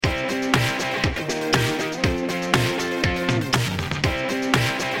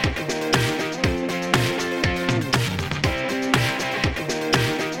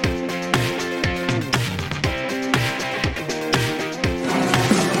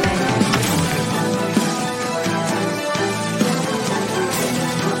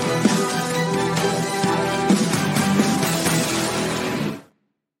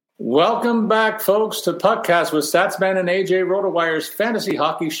Welcome back, folks, to Puckcast with Statsman and AJ RotoWire's fantasy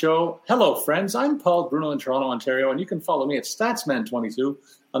hockey show. Hello, friends. I'm Paul Bruno in Toronto, Ontario, and you can follow me at Statsman22.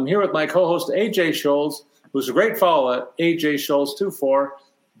 I'm here with my co-host, AJ Scholes, who's a great follow at AJ Scholes24,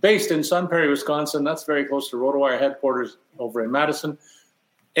 based in Sun Prairie, Wisconsin. That's very close to RotoWire headquarters over in Madison.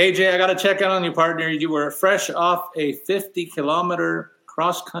 AJ, I got to check in on you, partner. You were fresh off a 50-kilometer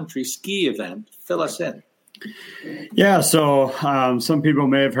cross-country ski event. Fill us in. Yeah, so some people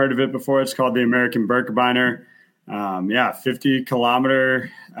may have heard of it before. It's called the American Birkebeiner.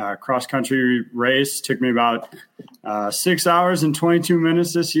 50-kilometer cross-country race. Took me about 6 hours and 22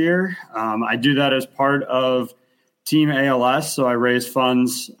 minutes this year. I do that as part of Team ALS, so I raise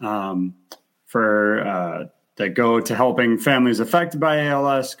funds for that go to helping families affected by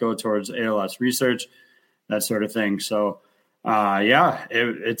ALS, go towards ALS research, that sort of thing. So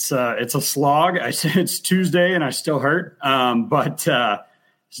it's a slog. It's Tuesday and I still hurt, but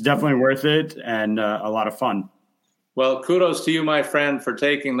it's definitely worth it and a lot of fun. Well, kudos to you, my friend, for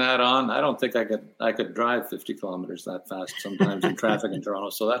taking that on. I don't think I could drive 50 kilometers that fast sometimes in traffic in Toronto.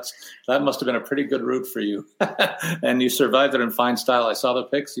 So that must have been a pretty good route for you. And you survived it in fine style. I saw the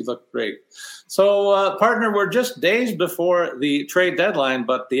pics. You looked great. So, partner, we're just days before the trade deadline,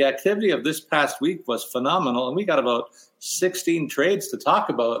 but the activity of this past week was phenomenal. And we got about 16 trades to talk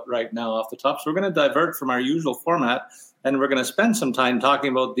about right now off the top. So we're going to divert from our usual format, and we're going to spend some time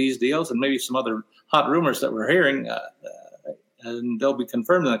talking about these deals and maybe some other hot rumors that we're hearing, and they'll be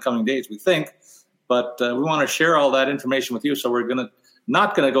confirmed in the coming days, we think. But we want to share all that information with you, so we're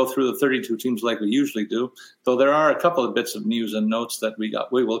not going to go through the 32 teams like we usually do, though there are a couple of bits of news and notes that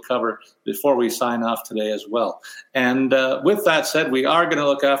we will cover before we sign off today as well. And with that said, we are going to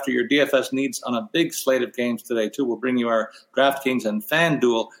look after your DFS needs on a big slate of games today, too. We'll bring you our DraftKings and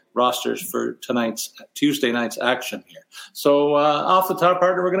FanDuel rosters for Tuesday night's action here. So off the top,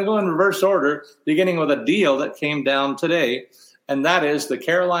 partner, we're going to go in reverse order, beginning with a deal that came down today, and that is the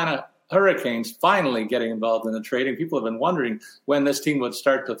Carolina Hurricanes finally getting involved in the trading. People have been wondering when this team would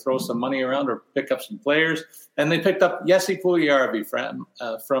start to throw some money around or pick up some players. And they picked up Jesse Puljujarvi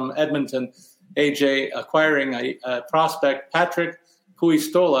from Edmonton, AJ, acquiring a prospect, Patrick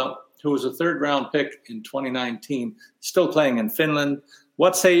Puistola, who was a third-round pick in 2019, still playing in Finland.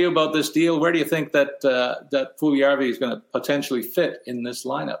 What say you about this deal? Where do you think that Puljujarvi is going to potentially fit in this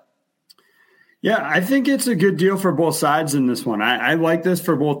lineup? Yeah, I think it's a good deal for both sides in this one. I like this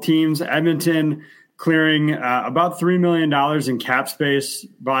for both teams. Edmonton clearing about $3 million in cap space.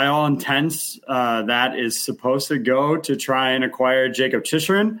 By all intents, that is supposed to go to try and acquire Jakob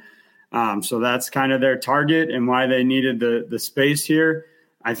Chychrun. So that's kind of their target and why they needed the space here.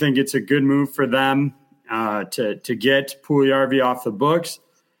 I think it's a good move for them to get Puljujarvi off the books.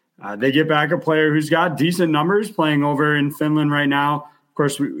 They get back a player who's got decent numbers playing over in Finland right now. Of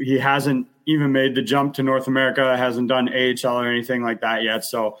course, he hasn't even made the jump to North America, hasn't done AHL or anything like that yet.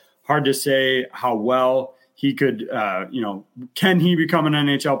 So hard to say how well he could, can he become an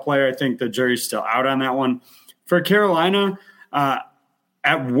NHL player? I think the jury's still out on that one. For Carolina,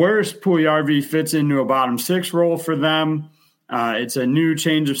 at worst, Puljujarvi fits into a bottom six role for them. It's a new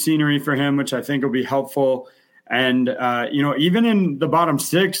change of scenery for him, which I think will be helpful. And, even in the bottom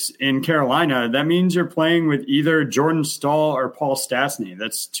six in Carolina, that means you're playing with either Jordan Staal or Paul Stastny.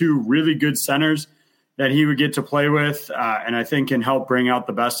 That's two really good centers that he would get to play with, and I think can help bring out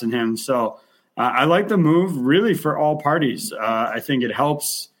the best in him. So I like the move really for all parties. I think it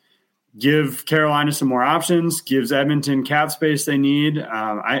helps give Carolina some more options, gives Edmonton cap space they need.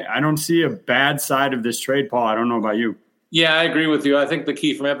 I don't see a bad side of this trade, Paul. I don't know about you. Yeah, I agree with you. I think the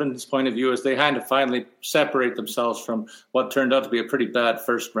key from Edmonton's point of view is they had to finally separate themselves from what turned out to be a pretty bad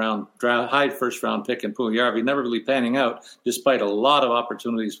high first round pick in Puljujarvi, never really panning out, despite a lot of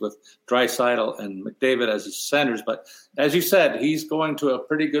opportunities with Draisaitl and McDavid as his centers. But as you said, he's going to a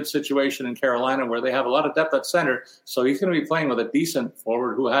pretty good situation in Carolina where they have a lot of depth at center. So he's going to be playing with a decent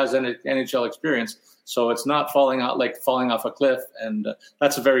forward who has NHL experience. So it's not falling off a cliff, and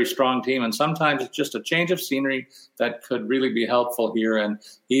that's a very strong team. And sometimes it's just a change of scenery that could really be helpful here, and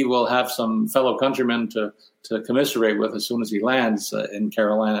he will have some fellow countrymen to commiserate with as soon as he lands in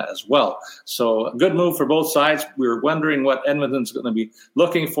Carolina as well. So a good move for both sides. We were wondering what Edmonton's going to be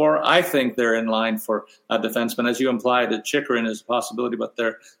looking for. I think they're in line for a defenseman. As you implied, Chychrun is a possibility, but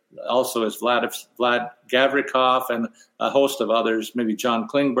there also is Vlad Gavrikov and a host of others. Maybe John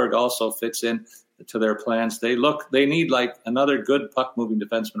Klingberg also fits in to their plans. They need like another good puck-moving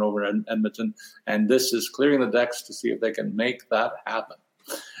defenseman over in Edmonton, and this is clearing the decks to see if they can make that happen.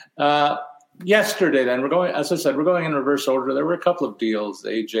 Yesterday, then, we're going in reverse order. There were a couple of deals,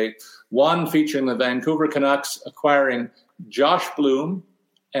 AJ. One featuring the Vancouver Canucks acquiring Josh Bloom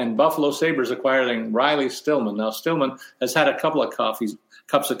and Buffalo Sabres acquiring Riley Stillman. Now, Stillman has had a couple of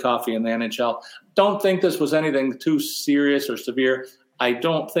cups of coffee in the NHL. Don't think this was anything too serious or severe. I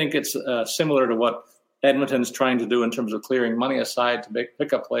don't think it's similar to what Edmonton's trying to do in terms of clearing money aside to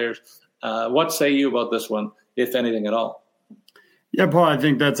pick up players. What say you about this one, if anything at all? Yeah, Paul, I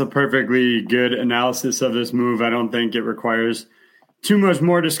think that's a perfectly good analysis of this move. I don't think it requires too much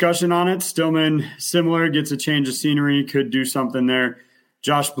more discussion on it. Stillman, similar, gets a change of scenery, could do something there.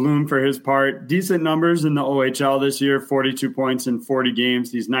 Josh Bloom, for his part, decent numbers in the OHL this year, 42 points in 40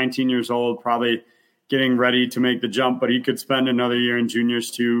 games. He's 19 years old, probably getting ready to make the jump, but he could spend another year in juniors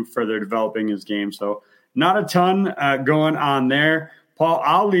too, further developing his game. So not a ton going on there. Paul,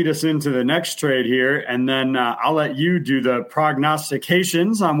 I'll lead us into the next trade here, and then I'll let you do the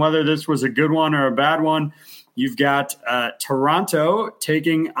prognostications on whether this was a good one or a bad one. You've got Toronto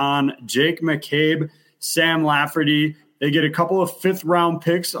taking on Jake McCabe, Sam Lafferty. They get a couple of fifth-round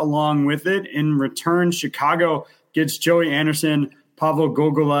picks along with it. In return, Chicago gets Joey Anderson, Pavel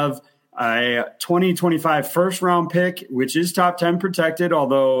Gogolev, a 2025 first-round pick, which is top 10 protected,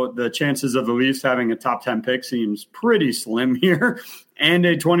 although the chances of the Leafs having a top 10 pick seems pretty slim here, and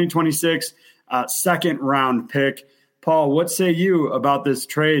a 2026 second-round pick. Paul, what say you about this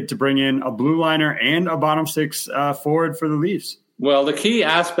trade to bring in a blue liner and a bottom six forward for the Leafs? Well, the key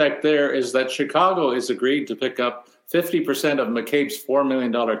aspect there is that Chicago is agreed to pick up 50% of McCabe's $4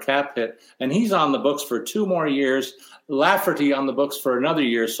 million cap hit, and he's on the books for 2 more years. Lafferty on the books for another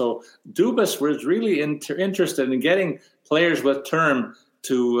year. So Dubas was really interested in getting players with term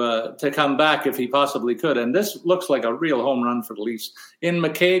to come back if he possibly could. And this looks like a real home run for the Leafs. In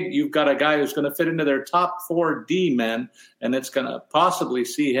McCabe, you've got a guy who's going to fit into their top 4 D men, and it's going to possibly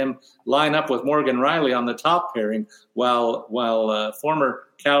see him line up with Morgan Riley on the top pairing, while former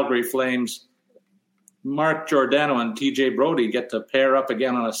Calgary Flames Mark Giordano and TJ Brody get to pair up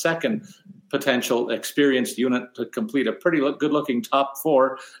again on a second potential experienced unit to complete a pretty good-looking top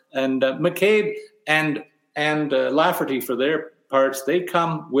 4. And McCabe and Lafferty, for their parts, they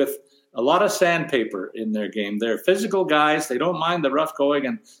come with a lot of sandpaper in their game. They're physical guys. They don't mind the rough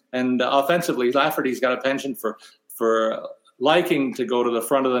going. And offensively, Lafferty's got a penchant for liking to go to the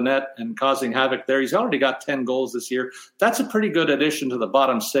front of the net and causing havoc there. He's already got 10 goals this year. That's a pretty good addition to the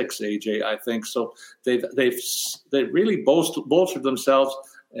bottom 6, AJ, I think. So they've really bolstered themselves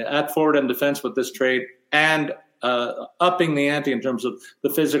at forward and defense with this trade, and upping the ante in terms of the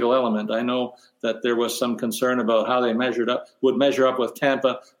physical element. I know that there was some concern about how they would measure up with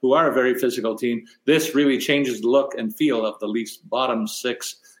Tampa, who are a very physical team. This really changes the look and feel of the Leafs' bottom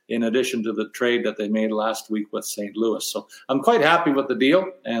 6, in addition to the trade that they made last week with St. Louis. So I'm quite happy with the deal,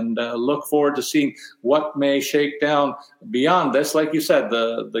 and look forward to seeing what may shake down beyond this. Like you said,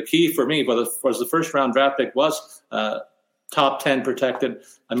 the key for me was the first-round draft pick was top 10 protected.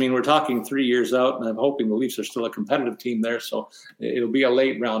 I mean, we're talking 3 years out, and I'm hoping the Leafs are still a competitive team there. So it'll be a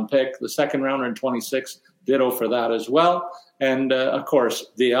late round pick. The second rounder in 26, ditto for that as well. And of course,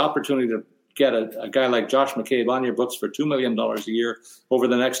 the opportunity to get a guy like Josh McCabe on your books for $2 million a year over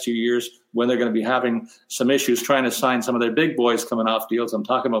the next 2 years, when they're going to be having some issues trying to sign some of their big boys coming off deals. I'm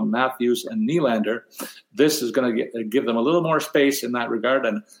talking about Matthews and Nylander. This is going to give them a little more space in that regard,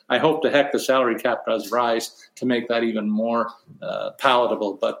 and I hope to heck the salary cap does rise to make that even more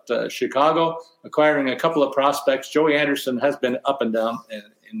palatable. But Chicago acquiring a couple of prospects. Joey Anderson has been up and down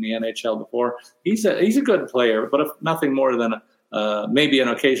in the NHL before. He's a good player, but if nothing more than maybe an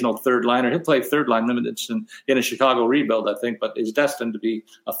occasional third liner. He'll play third line limited in a Chicago rebuild, I think, but is destined to be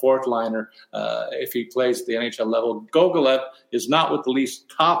a fourth liner if he plays at the NHL level. Gogolev is not with the Leafs'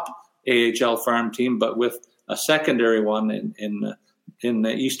 top AHL farm team, but with a secondary one in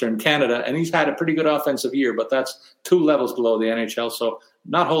Eastern Canada, and he's had a pretty good offensive year, but that's 2 levels below the NHL. So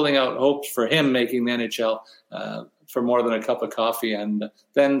not holding out hopes for him making the NHL for more than a cup of coffee. And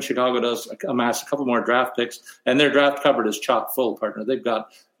then Chicago does amass a couple more draft picks, and their draft cupboard is chock full, partner. They've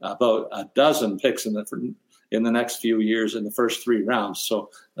got about a dozen picks in the next few years in the first 3 rounds.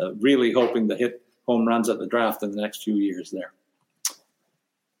 So really hoping to hit home runs at the draft in the next few years there.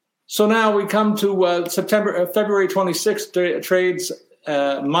 So now we come to February 26th trades.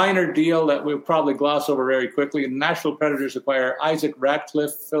 Minor deal that we'll probably gloss over very quickly. Nashville Predators acquire Isaac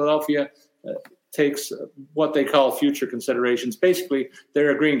Ratcliffe. Philadelphia takes what they call future considerations. Basically,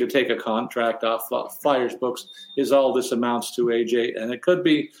 they're agreeing to take a contract off Flyers books is all this amounts to, AJ. And it could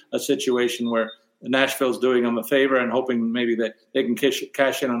be a situation where Nashville's doing them a favor and hoping maybe that they can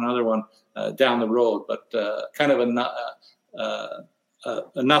cash in another one down the road. But kind of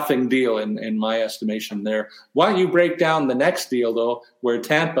a nothing deal in my estimation there. Why don't you break down the next deal, though, where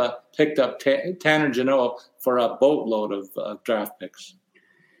Tampa picked up Tanner Jeannot for a boatload of draft picks?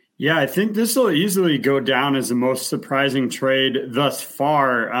 Yeah, I think this will easily go down as the most surprising trade thus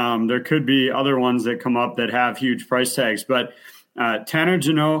far. There could be other ones that come up that have huge price tags, but Tanner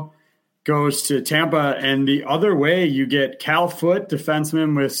Jeannot goes to Tampa, and the other way you get Cal Foote,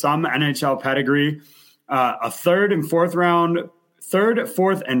 defenseman with some NHL pedigree, a third, fourth,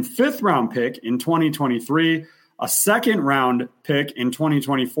 and fifth round pick in 2023, a second round pick in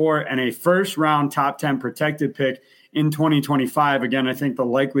 2024, and a first round top 10 protected pick in 2025. Again, I think the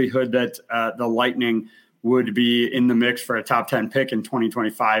likelihood that the Lightning would be in the mix for a top 10 pick in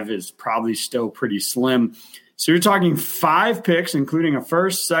 2025 is probably still pretty slim. So you're talking 5 picks, including a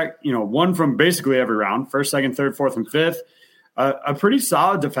first, one from basically every round, first, second, third, fourth, and fifth. A pretty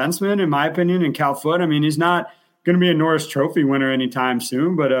solid defenseman, in my opinion, in Cal Foote. I mean, he's not going to be a Norris Trophy winner anytime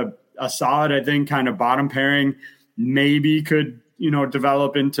soon, but a solid, I think, kind of bottom pairing maybe could,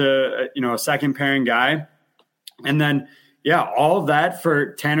 develop into, a second pairing guy. And then, all of that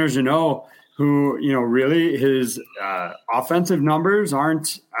for Tanner Jeannot, who, really his offensive numbers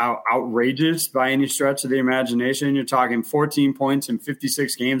aren't outrageous by any stretch of the imagination. You're talking 14 points in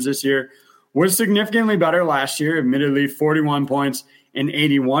 56 games this year. Was significantly better last year, admittedly 41 points in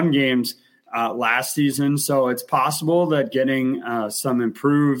 81 games last season. So it's possible that getting some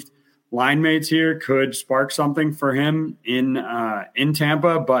improved line mates here could spark something for him in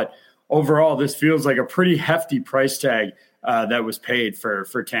Tampa. But overall, this feels like a pretty hefty price tag that was paid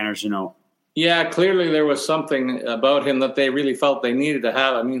for Tanner Jeannot. Yeah, clearly there was something about him that they really felt they needed to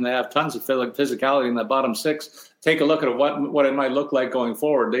have. I mean, they have tons of physicality in the bottom 6. Take a look at what it might look like going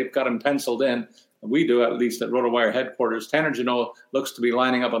forward. They've got him penciled in. We do, at least at RotoWire headquarters. Tanner Jeannot looks to be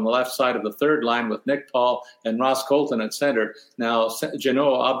lining up on the left side of the third line with Nick Paul and Ross Colton at center. Now,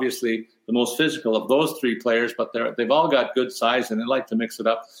 Jeannot, obviously the most physical of those 3 players, but they've all got good size and they like to mix it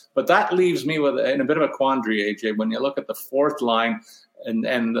up. But that leaves me in a bit of a quandary, AJ, when you look at the fourth line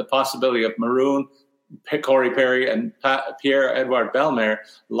and the possibility of Maroon, Corey Perry, and Pierre-Edouard Bellemare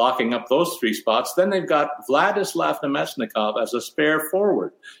locking up those 3 spots. Then they've got Vladislav Namestnikov as a spare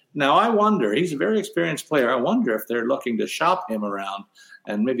forward. Now, I wonder, he's a very experienced player. I wonder if they're looking to shop him around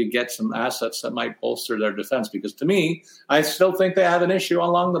and maybe get some assets that might bolster their defense. Because to me, I still think they have an issue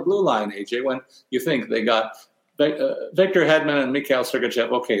along the blue line, AJ, when you think they got Victor Hedman and Mikhail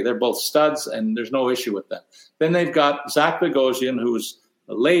Sergachev. Okay, they're both studs, and there's no issue with that. Then they've got Zach Bogosian, who's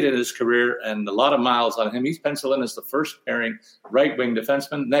late in his career and a lot of miles on him. He's penciled in as the first pairing right-wing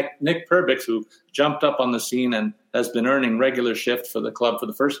defenseman. Nick Perbix, who jumped up on the scene and has been earning regular shift for the club for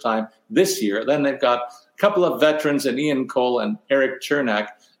the first time this year. Then they've got a couple of veterans in Ian Cole and Eric Chernak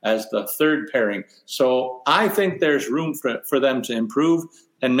as the third pairing. So I think there's room for them to improve.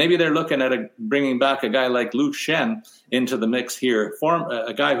 And maybe they're looking at bringing back a guy like Luke Schenn into the mix here,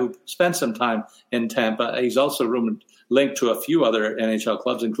 a guy who spent some time in Tampa. He's also linked to a few other NHL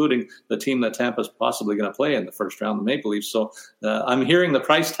clubs, including the team that Tampa's possibly going to play in the first round, the Maple Leafs. So I'm hearing the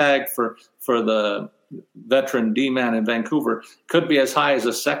price tag for the veteran D-man in Vancouver could be as high as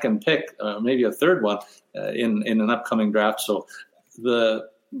a second pick, maybe a third one in an upcoming draft. So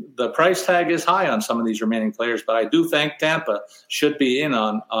the price tag is high on some of these remaining players, but I do think Tampa should be in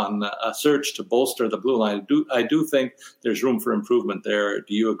on a search to bolster the blue line. I do think there's room for improvement there.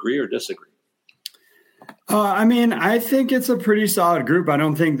 Do you agree or disagree? I think it's a pretty solid group. I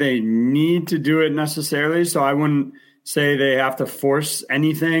don't think they need to do it necessarily, so I wouldn't say they have to force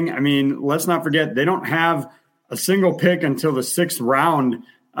anything. I mean, let's not forget, they don't have a single pick until the 6th round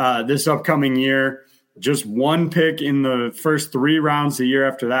this upcoming year. Just 1 pick in the first 3 rounds the year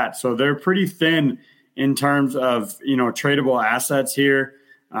after that. So they're pretty thin in terms of, tradable assets here.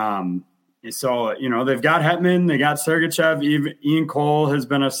 So they've got Hetman, they got Sergachev, Ian Cole has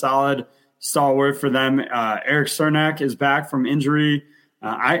been a solid stalwart for them. Eric Chernak is back from injury.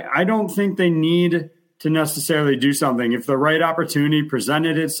 I don't think they need to necessarily do something. If the right opportunity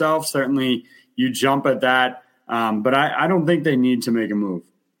presented itself, certainly you jump at that. But I don't think they need to make a move.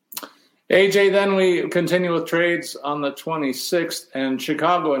 AJ, then we continue with trades on the 26th, and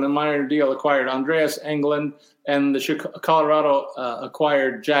Chicago in a minor deal acquired Andreas Englund, and the Colorado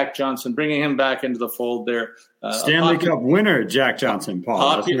acquired Jack Johnson, bringing him back into the fold there. Stanley Cup winner, Jack Johnson,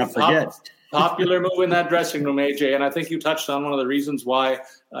 Paul. Let's not forget. Popular move in that dressing room, AJ, and I think you touched on one of the reasons why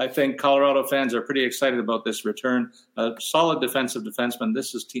I think Colorado fans are pretty excited about this return. A solid defensive defenseman.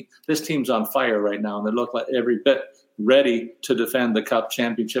 This team's on fire right now, and they look like every bit ready to defend the Cup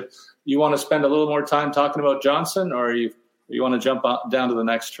championship. You want to spend a little more time talking about Johnson, or you want to jump down to the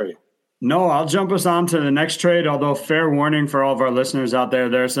next trade? No, I'll jump us on to the next trade, although fair warning for all of our listeners out there,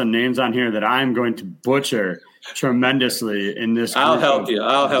 there are some names on here that I'm going to butcher tremendously in this. I'll help you.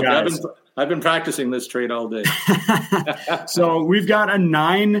 I've been practicing this trade all day. So we've got a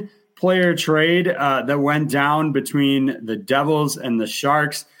 9-player trade that went down between the Devils and the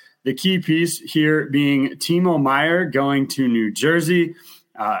Sharks. The key piece here being Timo Meier going to New Jersey,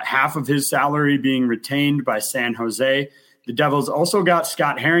 half of his salary being retained by San Jose. The Devils also got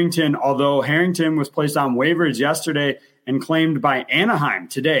Scott Harrington, although Harrington was placed on waivers yesterday and claimed by Anaheim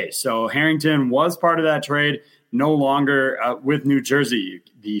today. So Harrington was part of that trade, no longer with New Jersey,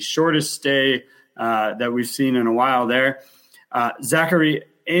 the shortest stay that we've seen in a while there. Zachary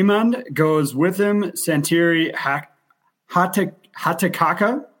Amond goes with him, Santeri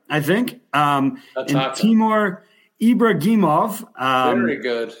Hatakaka, I think, and Timur Ibrahimov. Very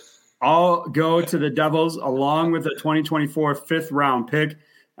good. All go to the Devils along with a 2024 fifth-round pick.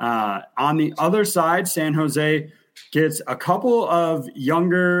 On the other side, San Jose gets a couple of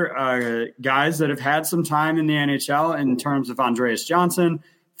younger guys that have had some time in the NHL in terms of Andreas Johnson,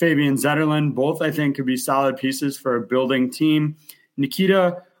 Fabian Zetterlund. Both, I think, could be solid pieces for a building team.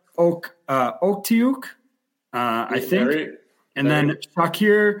 Nikita Oktiuk, I think. Then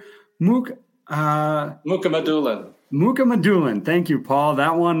Shakir Mukhamadullin. Thank you, Paul.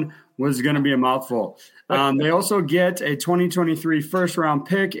 That one was going to be a mouthful. They also get a 2023 first-round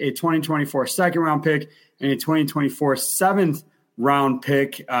pick, a 2024 second-round pick, and a 2024 seventh-round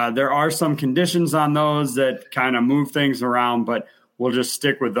pick. There are some conditions on those that kind of move things around, but we'll just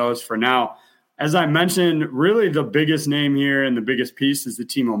stick with those for now. As I mentioned, really the biggest name here and the biggest piece is the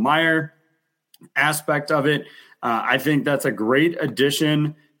Timo Meier aspect of it. I think that's a great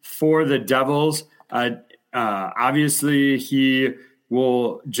addition for the Devils. Obviously, he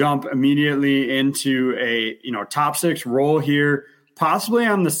will jump immediately into a top 6 role here, possibly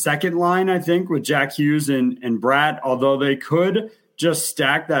on the second line, I think, with Jack Hughes and Bratt, although they could just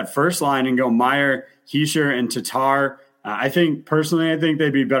stack that first line and go Meier, Hischier, and Tatar. I think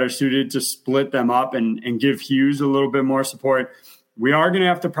they'd be better suited to split them up and give Hughes a little bit more support. We are going to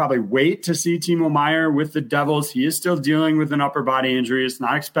have to probably wait to see Timo Meier with the Devils. He is still dealing with an upper body injury. It's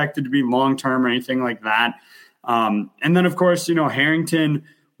not expected to be long-term or anything like that. And then, of course, Harrington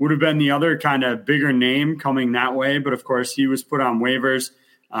would have been the other kind of bigger name coming that way. But, of course, he was put on waivers.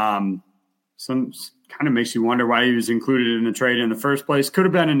 Some kind of makes you wonder why he was included in the trade in the first place. Could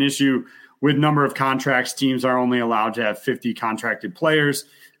have been an issue with number of contracts. Teams are only allowed to have 50 contracted players.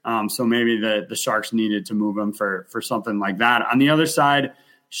 So maybe the Sharks needed to move him for something like that. On the other side,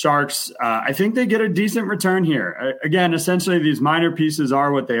 Sharks, I think they get a decent return here. Again, essentially these minor pieces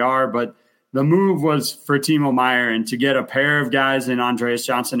are what they are, but the move was for Timo Meier and to get a pair of guys in Andreas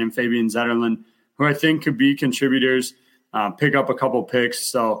Johnson and Fabian Zetterlund, who I think could be contributors, pick up a couple picks.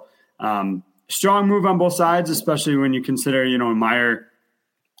 So strong move on both sides, especially when you consider, Meier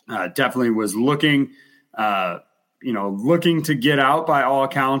definitely was looking to get out by all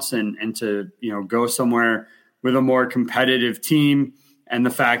accounts and to, go somewhere with a more competitive team. And the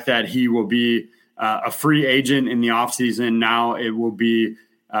fact that he will be a free agent in the offseason, now it will be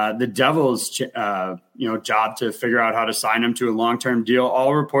the Devils' job to figure out how to sign him to a long-term deal.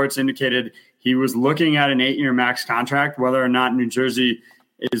 All reports indicated he was looking at an 8-year max contract. Whether or not New Jersey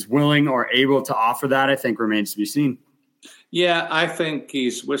is willing or able to offer that, I think remains to be seen. Yeah, I think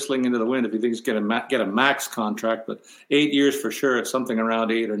he's whistling into the wind if he thinks he's going to get a max contract, but 8 years for sure. It's something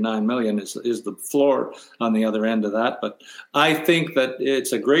around $8 or $9 million is the floor on the other end of that. But I think that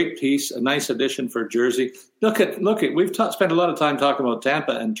it's a great piece, a nice addition for Jersey. Look at. We've spent a lot of time talking about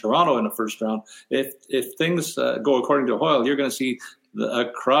Tampa and Toronto in the first round. If things go according to Hoyle, you're going to see a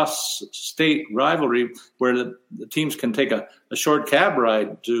cross-state rivalry where the teams can take a short cab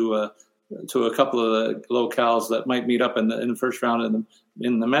ride to a couple of the locales that might meet up in the first round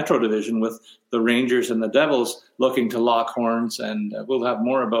in the Metro Division, with the Rangers and the Devils looking to lock horns. And we'll have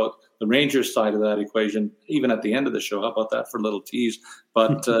more about the Rangers side of that equation even at the end of the show. How about that for a little tease?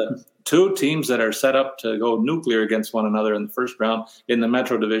 But two teams that are set up to go nuclear against one another in the first round in the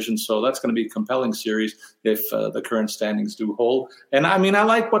Metro Division. So that's going to be a compelling series if the current standings do hold. And I mean, I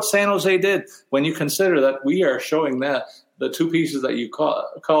like what San Jose did when you consider that we are showing that the two pieces that you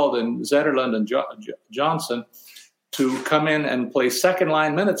called in Zetterlund and Johnson to come in and play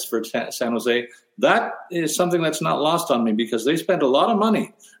second-line minutes for San Jose. That is something that's not lost on me because they spent a lot of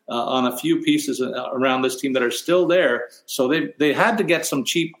money on a few pieces around this team that are still there. So they had to get some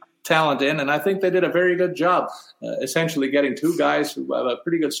cheap talent in, and I think they did a very good job, essentially getting two guys who have a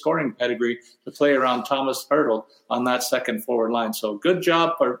pretty good scoring pedigree to play around Thomas Hertl on that second forward line. So good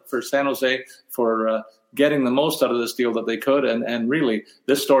job for San Jose for getting the most out of this deal that they could. And really,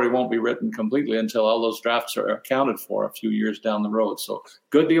 this story won't be written completely until all those drafts are accounted for a few years down the road. So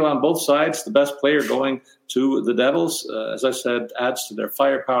good deal on both sides. The best player going to the Devils, as I said, adds to their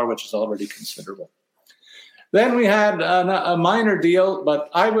firepower, which is already considerable. Then we had a minor deal, but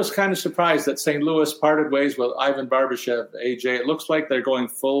I was kind of surprised that St. Louis parted ways with Ivan Barbashev, AJ. It looks like they're going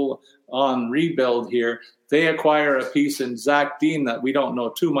full on rebuild here. They acquire a piece in Zach Dean that we don't know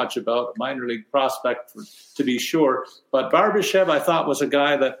too much about, a minor league prospect to be sure. But Barbashev, I thought, was a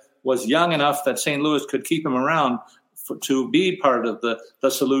guy that was young enough that St. Louis could keep him around to be part of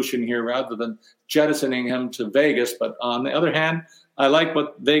the solution here rather than jettisoning him to Vegas. But on the other hand, I like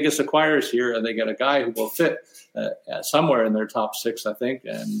what Vegas acquires here, and they get a guy who will fit somewhere in their top six, I think.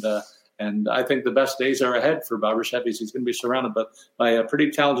 And I think the best days are ahead for Barbashev. He's going to be surrounded by a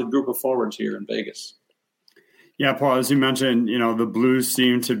pretty talented group of forwards here in Vegas. Yeah, Paul, as you mentioned, the Blues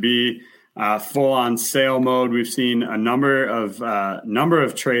seem to be full on sale mode. We've seen a number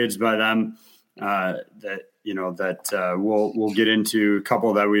of trades by them that we'll get into, a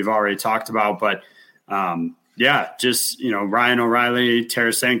couple that we've already talked about, but Ryan O'Reilly,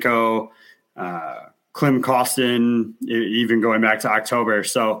 Tarasenko, Klim Kostin, even going back to October.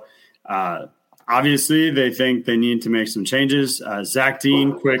 So obviously they think they need to make some changes. Zach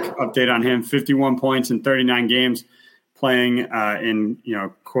Dean, quick update on him, 51 points in 39 games playing in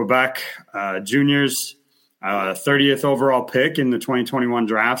Quebec juniors, 30th overall pick in the 2021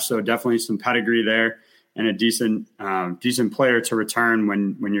 draft. So definitely some pedigree there and a decent player to return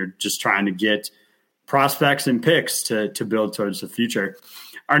when you're just trying to get prospects and picks to build towards the future.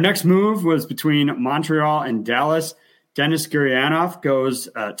 Our next move was between Montreal and Dallas. Denis Gurianov goes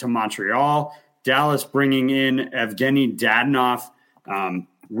to Montreal. Dallas bringing in Evgeny Dadonov.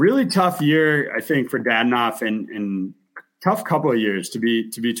 Really tough year, I think, for Dadonov, and tough couple of years to be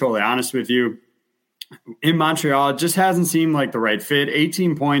totally honest with you. In Montreal, it just hasn't seemed like the right fit.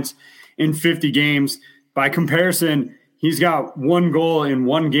 18 points in 50 games. By comparison, he's got one goal in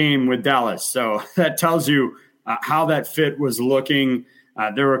one game with Dallas. So that tells you how that fit was looking.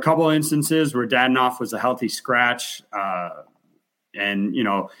 There were a couple of instances where Dadonov was a healthy scratch. And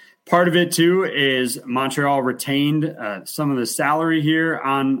part of it, too, is Montreal retained some of the salary here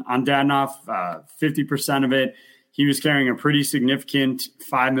on Dadonov, 50% of it. He was carrying a pretty significant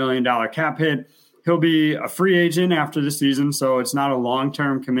 $5 million cap hit. He'll be a free agent after the season, so it's not a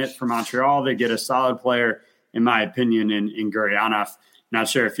long-term commit for Montreal. They get a solid player, in my opinion, in Gurianov. Not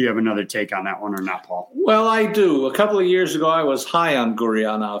sure if you have another take on that one or not, Paul. Well, I do. A couple of years ago, I was high on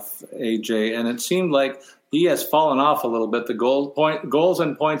Gurianov, AJ, and it seemed like he has fallen off a little bit. The goals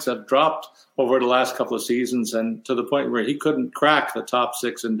and points have dropped over the last couple of seasons, and to the point where he couldn't crack the top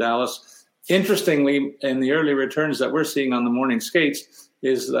six in Dallas. Interestingly, in the early returns that we're seeing on the morning skates,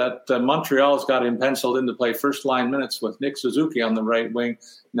 is that Montreal's got him penciled in to play first-line minutes with Nick Suzuki on the right wing.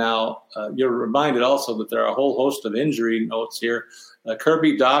 Now, you're reminded also that there are a whole host of injury notes here.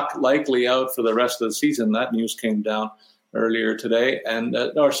 Kirby Dach likely out for the rest of the season. That news came down earlier today. And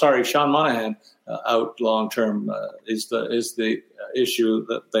Sean Monahan out long-term is the issue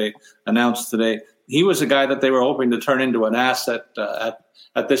that they announced today. He was a guy that they were hoping to turn into an asset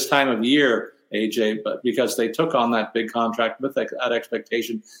at this time of year, AJ, but because they took on that big contract with that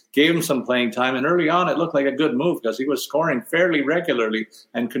expectation, gave him some playing time. And early on, it looked like a good move because he was scoring fairly regularly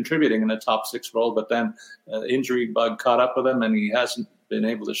and contributing in a top six role. But then injury bug caught up with him, and he hasn't been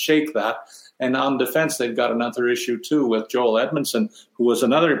able to shake that. And on defense, they've got another issue, too, with Joel Edmondson, who was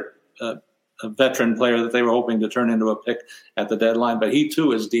another a veteran player that they were hoping to turn into a pick at the deadline. But he,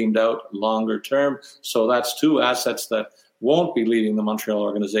 too, is deemed out longer term. So that's two assets that won't be leading the Montreal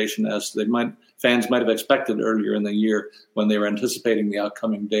organization as fans might have expected earlier in the year when they were anticipating the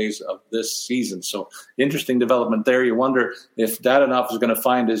upcoming days of this season. So interesting development there. You wonder if Dadonov is going to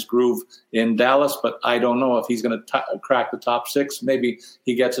find his groove in Dallas, but I don't know if he's going to crack the top six. Maybe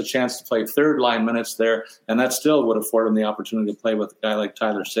he gets a chance to play third line minutes there, and that still would afford him the opportunity to play with a guy like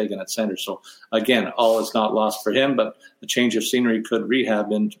Tyler Seguin at center. So again, all is not lost for him, but a change of scenery could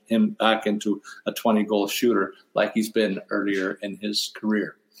rehab him back into a 20-goal shooter like he's been earlier in his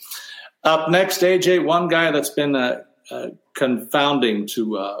career. Up next, AJ, one guy that's been confounding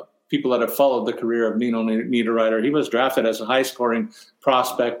to people that have followed the career of Nino Niederreiter. He was drafted as a high-scoring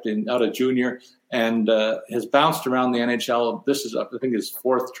prospect out of junior and has bounced around the NHL. This is, I think, his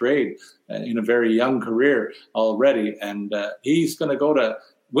fourth trade in a very young career already. And he's going to go to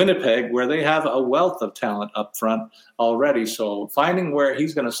Winnipeg, where they have a wealth of talent up front already. So finding where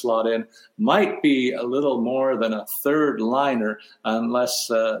he's going to slot in might be a little more than a third liner unless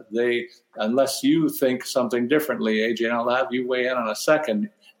you think something differently, AJ, and I'll have you weigh in on a second.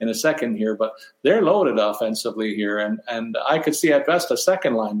 in a second here, but they're loaded offensively here. And I could see at best a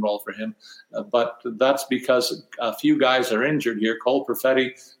second line role for him. But that's because a few guys are injured here. Cole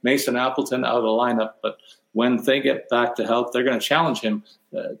Perfetti, Mason Appleton out of the lineup. But when they get back to health, they're going to challenge him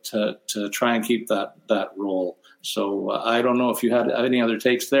to try and keep that role. So I don't know if you had any other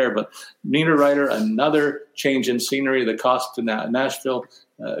takes there, but Niederreiter, another change in scenery. The cost to Nashville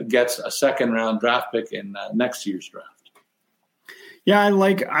gets a second-round draft pick in next year's draft. Yeah, I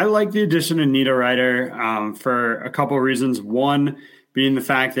like the addition of Niederreiter for a couple of reasons. One being the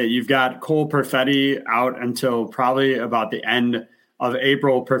fact that you've got Cole Perfetti out until probably about the end of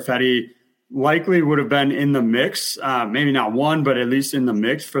April. Perfetti likely would have been in the mix, maybe not one, but at least in the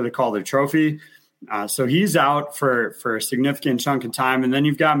mix for the Calder Trophy. So he's out for a significant chunk of time. And then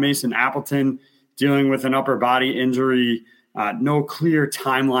you've got Mason Appleton dealing with an upper body injury. No clear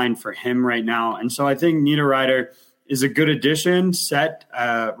timeline for him right now. And so I think Niederreiter is a good addition set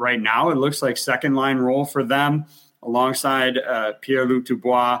right now. It looks like second line role for them alongside Pierre-Luc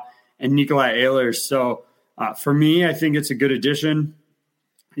Dubois and Nikolai Ehlers. So for me, I think it's a good addition.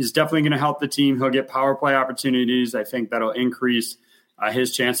 He's definitely going to help the team. He'll get power play opportunities. I think that'll increase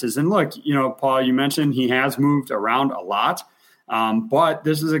his chances. And look, Paul, you mentioned he has moved around a lot, but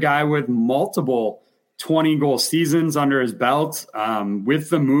this is a guy with multiple 20-goal seasons under his belt. With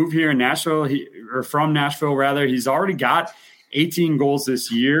the move here in Nashville, from Nashville, he's already got 18 goals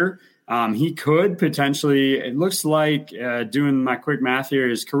this year. He could potentially, it looks like, doing my quick math here,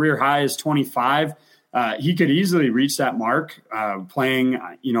 his career high is 25. He could easily reach that mark playing,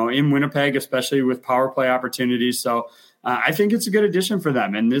 in Winnipeg, especially with power play opportunities. So I think it's a good addition for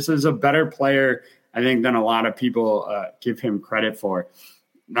them. And this is a better player, I think, than a lot of people give him credit for.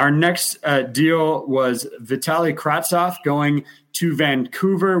 Our next deal was Vitaly Kravtsov going to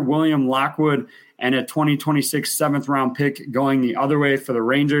Vancouver, William Lockwood, and a 2026 seventh-round pick going the other way for the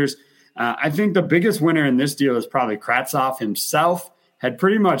Rangers. I think the biggest winner in this deal is probably Kravtsov himself. Had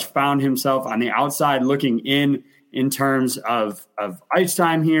pretty much found himself on the outside looking in terms of ice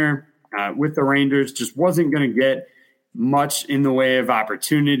time here with the Rangers. Just wasn't going to get much in the way of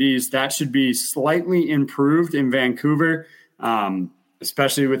opportunities. That should be slightly improved in Vancouver,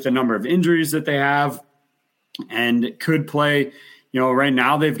 especially with the number of injuries that they have, and could play. Right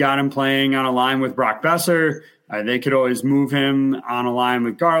now they've got him playing on a line with Brock Besser. They could always move him on a line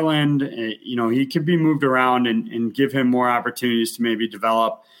with Garland. He could be moved around and give him more opportunities to maybe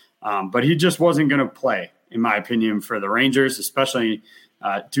develop. But he just wasn't going to play, in my opinion, for the Rangers, especially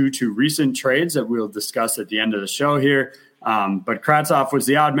due to recent trades that we'll discuss at the end of the show here. But Kravtsov was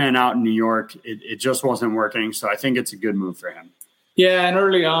the odd man out in New York. It just wasn't working. So I think it's a good move for him. Yeah, and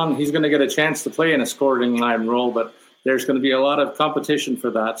early on, he's going to get a chance to play in a scoring line role, but there's going to be a lot of competition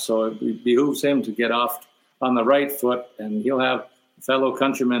for that. So it behooves him to get off on the right foot, and he'll have fellow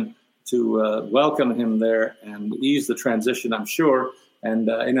countrymen to welcome him there and ease the transition, I'm sure. And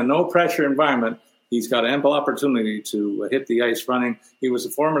in a no-pressure environment, he's got ample opportunity to hit the ice running. He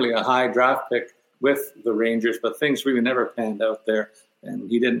was formerly a high draft pick with the Rangers, but things really never panned out there, and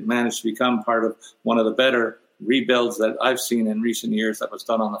he didn't manage to become part of one of the better rebuilds that I've seen in recent years that was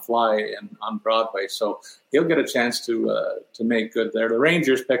done on the fly and on Broadway. So he'll get a chance to make good there. The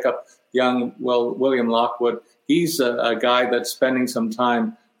Rangers pick up young William Lockwood. He's a guy that's spending some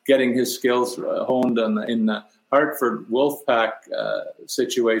time getting his skills honed in the Hartford Wolfpack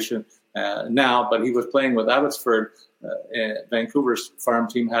situation now, but he was playing with Abbotsford. Vancouver's farm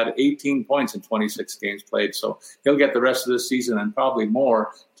team had 18 points in 26 games played, so he'll get the rest of the season and probably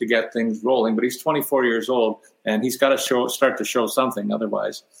more to get things rolling. But he's 24 years old, and he's got to start to show something.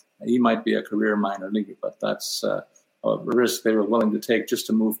 Otherwise, he might be a career minor leaguer, but that's a risk they were willing to take just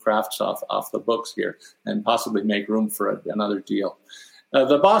to move Kravtsov off the books here and possibly make room for another deal.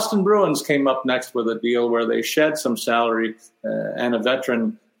 The Boston Bruins came up next with a deal where they shed some salary and a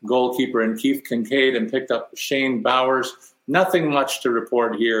veteran goalkeeper in Keith Kincaid and picked up Shane Bowers. Nothing much to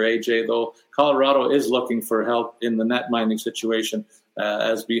report here, AJ, though Colorado is looking for help in the net minding situation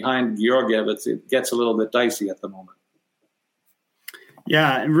as behind Georgiev, it gets a little bit dicey at the moment.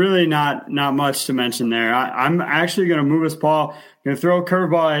 Yeah, really not much to mention there. I'm actually going to move us, Paul. I'm going to throw a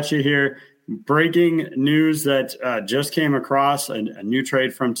curveball at you here. Breaking news that just came across, a new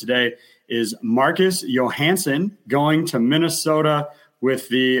trade from today, is Marcus Johansson going to Minnesota with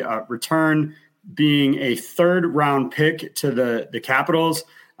the return being a third-round pick to the Capitals.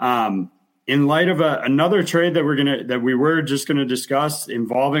 In light of another trade that we were just going to discuss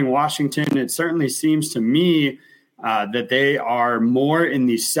involving Washington, it certainly seems to me that they are more in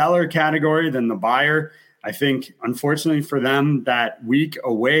the seller category than the buyer. I think, unfortunately for them, that week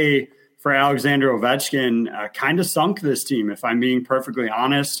away for Alexander Ovechkin kind of sunk this team, if I'm being perfectly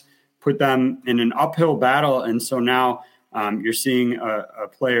honest, put them in an uphill battle. And so now you're seeing a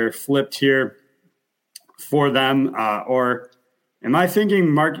player flipped here for them. Or am I thinking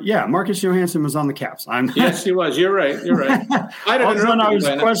Marcus Johansson was on the Caps? Yes, he was. You're right. I was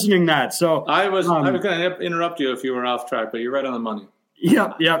questioning that. So I was going to interrupt you if you were off track, but you're right on the money.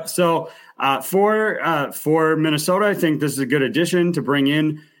 Yep. So for Minnesota, I think this is a good addition to bring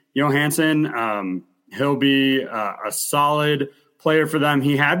in Johansson. He'll be a solid player for them.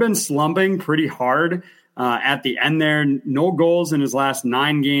 He had been slumping pretty hard at the end there. No goals in his last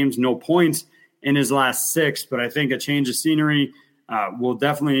 9 games, no points in his last 6. But I think a change of scenery will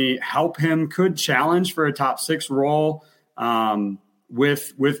definitely help him. Could challenge for a top 6 role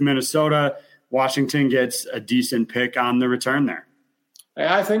with Minnesota. Washington gets a decent pick on the return there.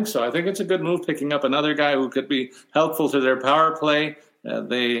 I think so. I think it's a good move picking up another guy who could be helpful to their power play.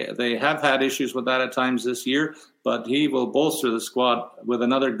 They have had issues with that at times this year, but he will bolster the squad with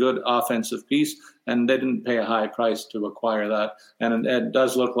another good offensive piece, and they didn't pay a high price to acquire that. And it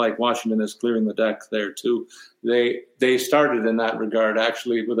does look like Washington is clearing the deck there too. They started in that regard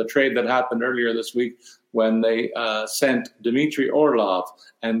actually with a trade that happened earlier this week when they sent Dmitry Orlov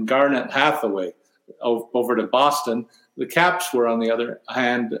and Garnet Hathaway over to Boston. The Caps were, on the other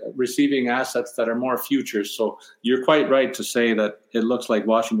hand, receiving assets that are more futures. So you're quite right to say that it looks like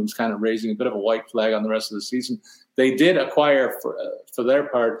Washington's kind of raising a bit of a white flag on the rest of the season. They did acquire, for their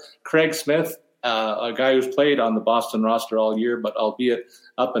part, Craig Smith, a guy who's played on the Boston roster all year, but albeit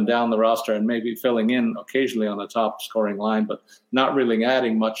up and down the roster and maybe filling in occasionally on the top scoring line, but not really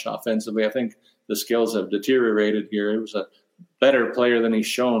adding much offensively. I think the skills have deteriorated here. It was a better player than he's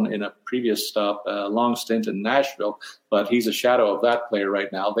shown in a previous stop, a long stint in Nashville, but he's a shadow of that player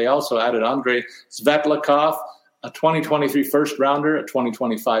right now. They also added Andrei Svetlikov, a 2023 first rounder, a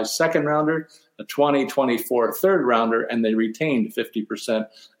 2025 second rounder, a 2024 third rounder, and they retained 50%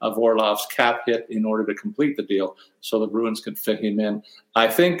 of Orlov's cap hit in order to complete the deal so the Bruins could fit him in. I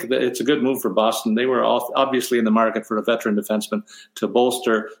think that it's a good move for Boston. They were obviously in the market for a veteran defenseman to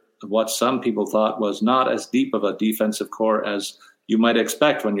bolster what some people thought was not as deep of a defensive core as you might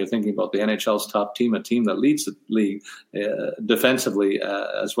expect when you're thinking about the NHL's top team, a team that leads the league defensively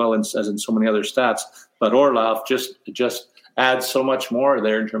as well as in so many other stats. But Orlov just adds so much more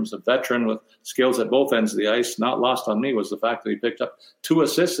there in terms of veteran with skills at both ends of the ice. Not lost on me was the fact that he picked up 2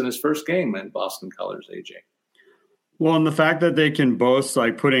 assists in his first game in Boston colors, AJ. Well, and the fact that they can boast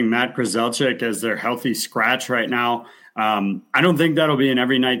like putting Matt Grzelcyk as their healthy scratch right now, I don't think that'll be an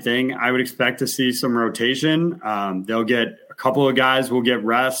every night thing. I would expect to see some rotation. They'll get a couple of guys will get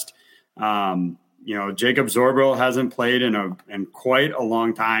rest. Jacob Zorbo hasn't played in quite a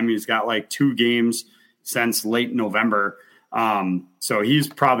long time. He's got like 2 games since late November. So he's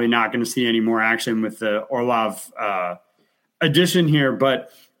probably not going to see any more action with the Orlov addition here.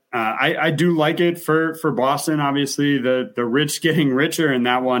 But I do like it for Boston. Obviously, the rich getting richer in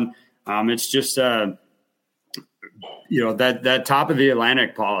that one. It's just that top of the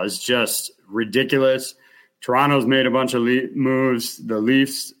Atlantic, Paul, is just ridiculous. Toronto's made a bunch of moves. The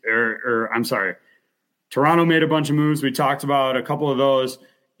Leafs, Toronto made a bunch of moves. We talked about a couple of those.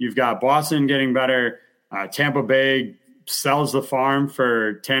 You've got Boston getting better. Tampa Bay sells the farm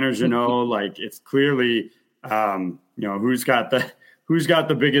for Tanner Jeannot. Like it's clearly, who's got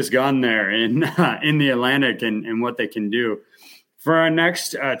the biggest gun there in the Atlantic and what they can do. For our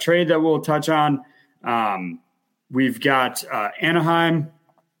next trade that we'll touch on, we've got Anaheim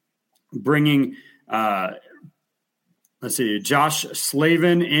bringing, Josh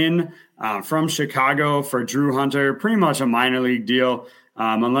Slavin in from Chicago for Drew Hunter. Pretty much a minor league deal.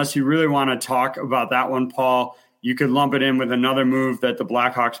 Unless you really want to talk about that one, Paul, you could lump it in with another move that the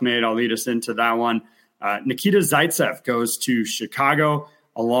Blackhawks made. I'll lead us into that one. Nikita Zaitsev goes to Chicago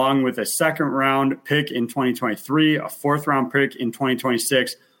along with a second-round pick in 2023, a fourth-round pick in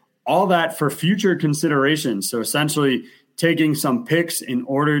 2026, all that for future consideration. So essentially taking some picks in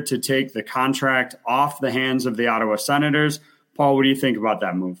order to take the contract off the hands of the Ottawa Senators. Paul, what do you think about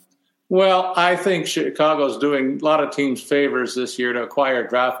that move? Well, I think Chicago's doing a lot of teams favors this year to acquire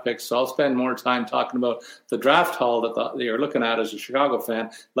draft picks, so I'll spend more time talking about the draft haul that you're looking at as a Chicago fan.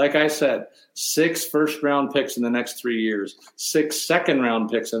 Like I said, 6 first-round picks in the next 3 years, 6 second-round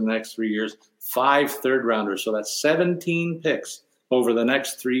picks in the next 3 years, 5 third-rounders. So that's 17 picks over the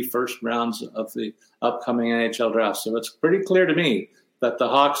next 3 first rounds of the upcoming NHL draft. So it's pretty clear to me that the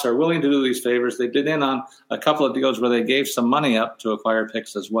Hawks are willing to do these favors. They did in on a couple of deals where they gave some money up to acquire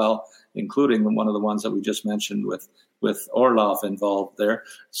picks as well, including one of the ones that we just mentioned with with Orlov involved there.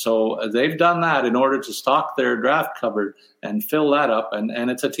 So they've done that in order to stock their draft cupboard and fill that up.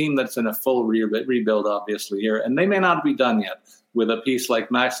 And it's a team that's in a full rebuild, obviously, here. And they may not be done yet with a piece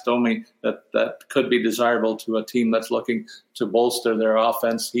like Max Domi that could be desirable to a team that's looking to bolster their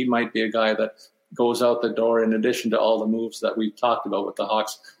offense. He might be a guy that goes out the door in addition to all the moves that we've talked about with the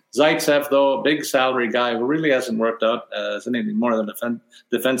Hawks. Zaitsev, though, a big salary guy who really hasn't worked out as anything more than a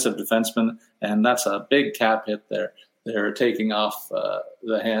defensive defenseman, and that's a big cap hit there. They're taking off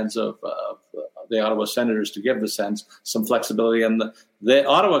the hands of the Ottawa Senators to give the Sens some flexibility. And the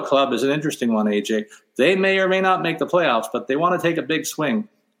Ottawa club is an interesting one, AJ. They may or may not make the playoffs, but they want to take a big swing.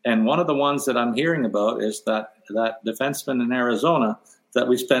 And one of the ones that I'm hearing about is that defenseman in Arizona that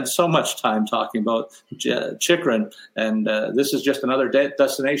we spent so much time talking about, Chychrun. And this is just another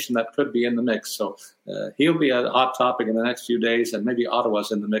destination that could be in the mix. So he'll be a hot topic in the next few days, and maybe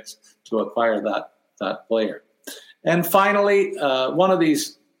Ottawa's in the mix to acquire that player. And finally, one of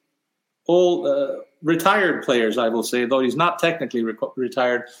these old retired players, I will say, though he's not technically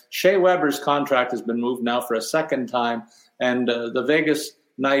retired, Shea Weber's contract has been moved now for a second time. And the Vegas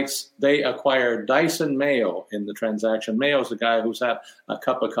Knights, they acquired Dyson Mayo in the transaction. Mayo's a guy who's had a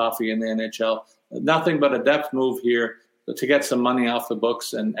cup of coffee in the NHL. Nothing but a depth move here to get some money off the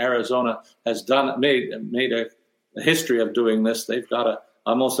books. And Arizona has made a history of doing this. They've got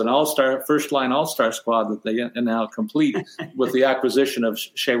almost an first-line all-star squad that they now complete with the acquisition of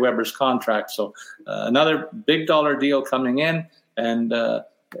Shea Weber's contract. So another big dollar deal coming in, and a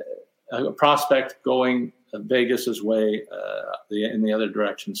prospect going Vegas's way in the other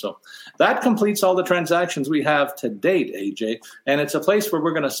direction. So that completes all the transactions we have to date, AJ. And it's a place where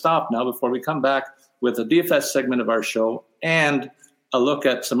we're going to stop now before we come back with the DFS segment of our show and a look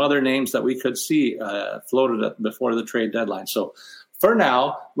at some other names that we could see floated before the trade deadline. So for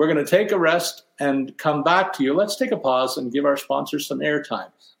now, we're going to take a rest and come back to you. Let's take a pause and give our sponsors some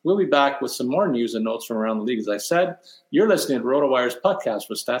airtime. We'll be back with some more news and notes from around the league. As I said, you're listening to RotoWire's podcast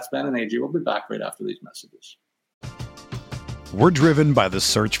with Statsman and AJ. We'll be back right after these messages. We're driven by the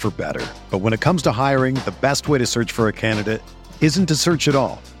search for better. But when it comes to hiring, the best way to search for a candidate isn't to search at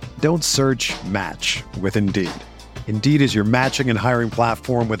all. Don't search, match with Indeed. Indeed is your matching and hiring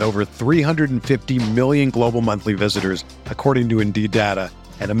platform with over 350 million global monthly visitors, according to Indeed data,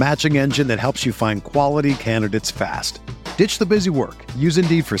 and a matching engine that helps you find quality candidates fast. Ditch the busy work. Use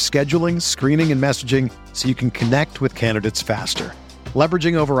Indeed for scheduling, screening, and messaging so you can connect with candidates faster.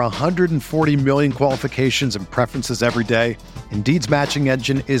 Leveraging over 140 million qualifications and preferences every day, Indeed's matching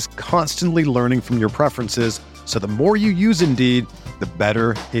engine is constantly learning from your preferences, so the more you use Indeed, the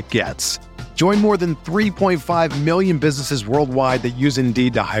better it gets. Join more than 3.5 million businesses worldwide that use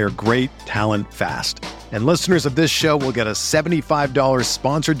Indeed to hire great talent fast. And listeners of this show will get a $75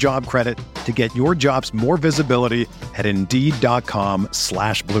 sponsored job credit to get your jobs more visibility at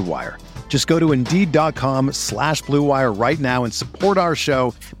Indeed.com/Blue Wire. Just go to Indeed.com/Blue Wire right now and support our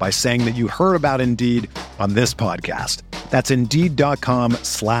show by saying that you heard about Indeed on this podcast. That's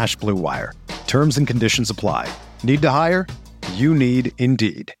Indeed.com/Blue Wire. Terms and conditions apply. Need to hire? You need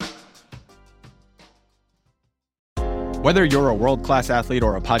Indeed. Whether you're a world-class athlete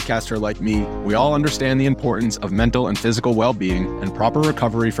or a podcaster like me, we all understand the importance of mental and physical well-being and proper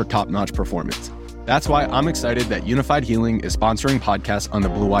recovery for top-notch performance. That's why I'm excited that Unified Healing is sponsoring podcasts on the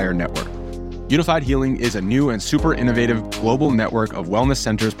Blue Wire Network. Unified Healing is a new and super innovative global network of wellness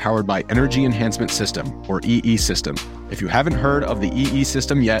centers powered by Energy Enhancement System, or EE System. If you haven't heard of the EE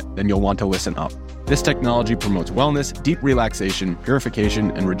System yet, then you'll want to listen up. This technology promotes wellness, deep relaxation,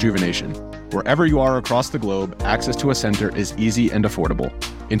 purification, and rejuvenation. Wherever you are across the globe, access to a center is easy and affordable.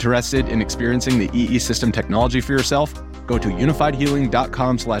 Interested in experiencing the EE System technology for yourself? Go to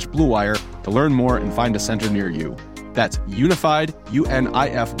unifiedhealing.com/Blue Wire to learn more and find a center near you. That's unified,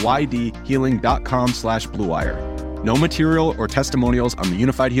 UNIFYD, healing.com/Blue Wire. No material or testimonials on the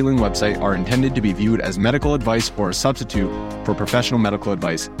Unified Healing website are intended to be viewed as medical advice or a substitute for professional medical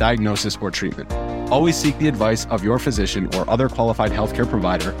advice, diagnosis, or treatment. Always seek the advice of your physician or other qualified healthcare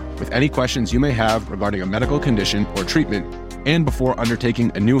provider with any questions you may have regarding a medical condition or treatment and before undertaking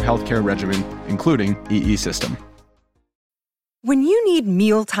a new healthcare regimen, including EE System. When you need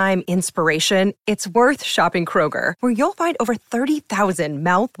mealtime inspiration, it's worth shopping Kroger, where you'll find over 30,000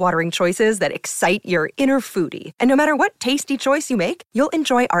 mouth-watering choices that excite your inner foodie. And no matter what tasty choice you make, you'll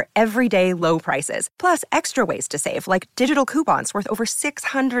enjoy our everyday low prices, plus extra ways to save, like digital coupons worth over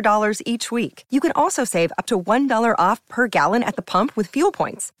 $600 each week. You can also save up to $1 off per gallon at the pump with fuel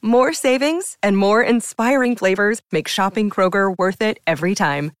points. More savings and more inspiring flavors make shopping Kroger worth it every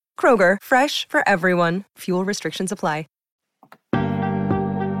time. Kroger, fresh for everyone. Fuel restrictions apply.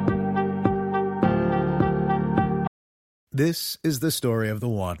 This is the story of the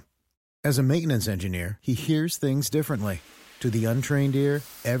one. As a maintenance engineer, he hears things differently. To the untrained ear,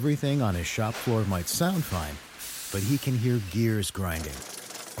 everything on his shop floor might sound fine, but he can hear gears grinding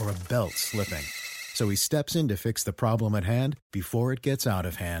or a belt slipping. So he steps in to fix the problem at hand before it gets out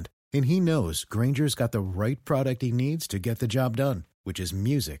of hand. And he knows Grainger's got the right product he needs to get the job done, which is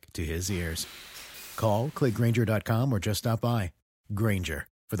music to his ears. Call, click Grainger.com, or just stop by. Grainger,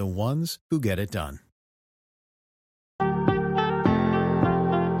 for the ones who get it done.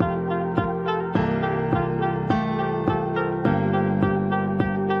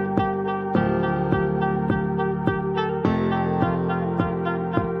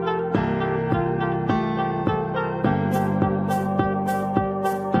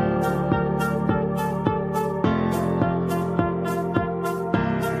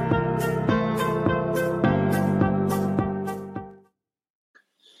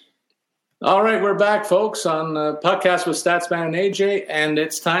 All right, we're back, folks, on the podcast with Statsman and AJ, and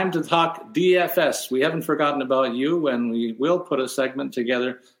it's time to talk DFS. We haven't forgotten about you, and we will put a segment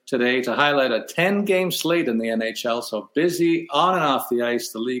together today to highlight a 10-game slate in the NHL. So busy on and off the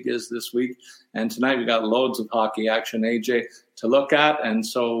ice the league is this week, and tonight we got loads of hockey action, AJ, to look at, and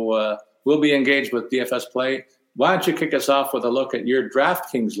so we'll be engaged with DFS play. Why don't you kick us off with a look at your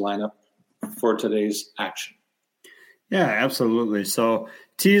DraftKings lineup for today's action? Yeah, absolutely. So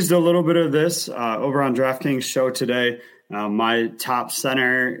teased a little bit of this over on DraftKings show today. My top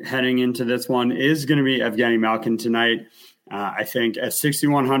center heading into this one is going to be Evgeny Malkin tonight. I think at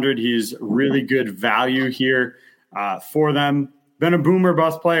 6,100, he's really good value here for them. Been a boomer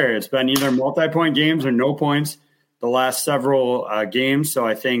bust player. It's been either multi-point games or no points the last several games. So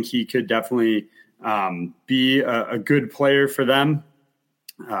I think he could definitely be a good player for them.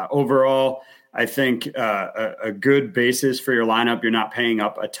 Overall, I think a good basis for your lineup. You're not paying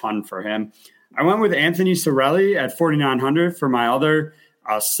up a ton for him. I went with Anthony Cirelli at 4,900 for my other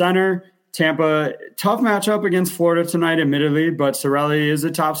center. Tampa, tough matchup against Florida tonight, admittedly, but Cirelli is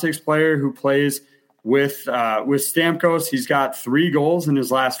a top 6 player who plays with Stamkos. He's got 3 goals in his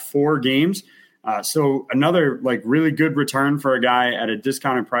last 4 games. So another really good return for a guy at a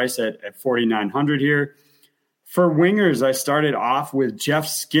discounted price at 4,900 here. For wingers, I started off with Jeff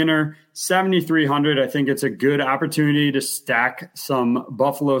Skinner, 7,300. I think it's a good opportunity to stack some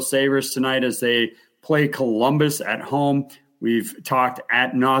Buffalo Sabres tonight as they play Columbus at home. We've talked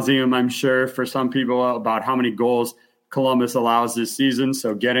ad nauseum, I'm sure, for some people about how many goals Columbus allows this season.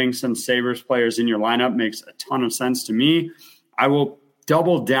 So getting some Sabres players in your lineup makes a ton of sense to me. I will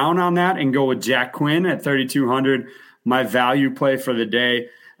double down on that and go with Jack Quinn at 3,200, my value play for the day.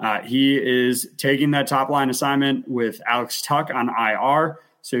 He is taking that top line assignment with Alex Tuck on IR,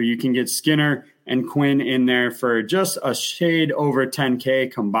 so you can get Skinner and Quinn in there for just a shade over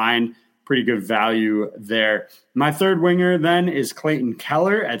 10K combined. Pretty good value there. My third winger then is Clayton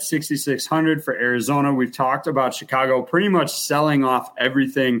Keller at 6,600 for Arizona. We've talked about Chicago pretty much selling off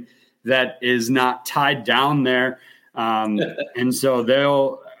everything that is not tied down there, and so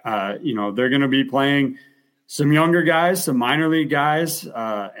they'll, they're going to be playing some younger guys, some minor league guys,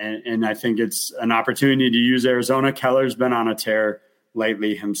 and I think it's an opportunity to use Arizona. Keller's been on a tear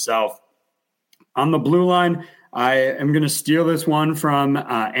lately himself. On the blue line, I am going to steal this one from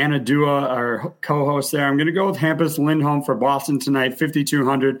Anna Dua, our co-host there. I'm going to go with Hampus Lindholm for Boston tonight,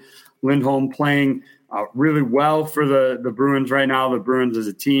 5,200. Lindholm playing really well for the Bruins right now. The Bruins as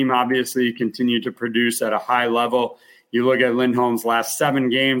a team obviously continue to produce at a high level. You look at Lindholm's last 7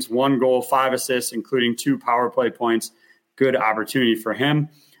 games, 1 goal, 5 assists, including 2 power play points. Good opportunity for him.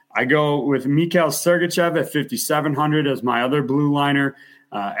 I go with Mikhail Sergachev at 5,700 as my other blue liner.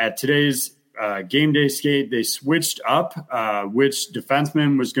 At today's game day skate, they switched up which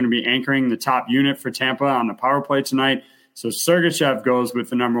defenseman was going to be anchoring the top unit for Tampa on the power play tonight. So Sergachev goes with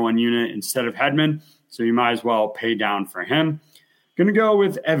the number 1 unit instead of Hedman, so you might as well pay down for him. Going to go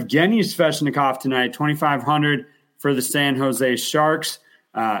with Evgeny Svechnikov tonight, 2,500 for the San Jose Sharks.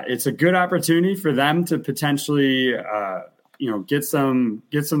 It's a good opportunity for them to potentially, get some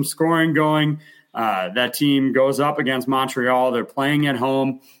scoring going. That team goes up against Montreal. They're playing at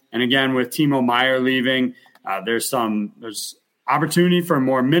home. And again, with Timo Meier leaving, there's opportunity for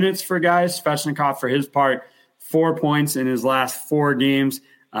more minutes for guys. Svechnikov, for his part, 4 points in his last 4 games.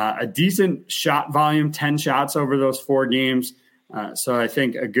 A decent shot volume, 10 shots over those 4 games. So I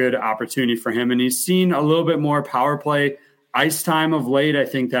think a good opportunity for him. And he's seen a little bit more power play ice time of late. I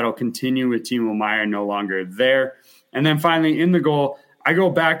think that'll continue with Timo Meier no longer there. And then finally in the goal, I go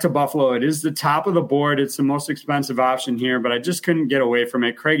back to Buffalo. It is the top of the board. It's the most expensive option here, but I just couldn't get away from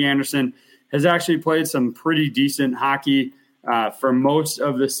it. Craig Anderson has actually played some pretty decent hockey for most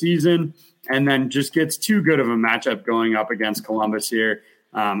of the season. and then just gets too good of a matchup going up against Columbus here.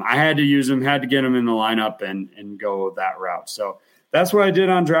 I had to use him, had to get him in the lineup and go that route. So that's what I did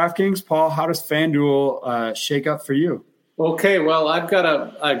on DraftKings. Paul, how does FanDuel shake up for you? Okay, well, I've got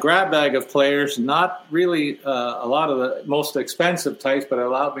a grab bag of players, not really a lot of the most expensive types, but it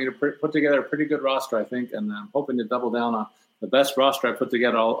allowed me to put together a pretty good roster, I think, and I'm hoping to double down on the best roster I put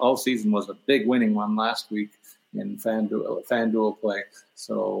together all season. Was a big winning one last week in FanDuel play.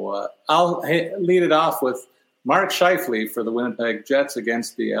 So I'll lead it off with Mark Scheifele for the Winnipeg Jets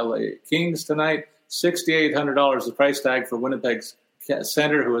against the LA Kings tonight. $6,800 the price tag for Winnipeg's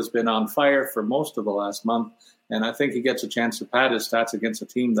center, who has been on fire for most of the last month. And I think he gets a chance to pad his stats against a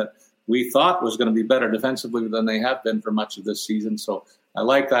team that we thought was going to be better defensively than they have been for much of this season. So I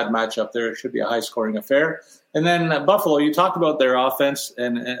like that matchup there. It should be a high-scoring affair. And then Buffalo, you talked about their offense,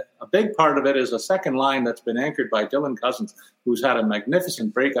 and a big part of it is a second line that's been anchored by Dylan Cozens, who's had a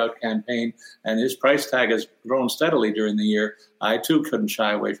magnificent breakout campaign, and his price tag has grown steadily during the year. I, too, couldn't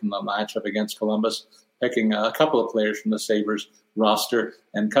shy away from the matchup against Columbus, picking a couple of players from the Sabres roster,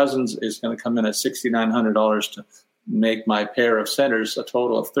 and Cozens is going to come in at $6,900 to make my pair of centers a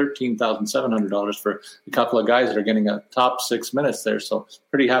total of $13,700 for a couple of guys that are getting a top 6 minutes there. So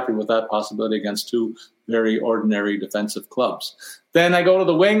pretty happy with that possibility against two very ordinary defensive clubs. Then I go to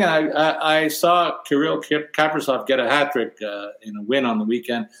the wing, and I saw Kirill Kaprizov get a hat trick in a win on the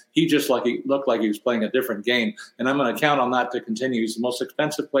weekend. He looked like he was playing a different game, and I'm going to count on that to continue. He's the most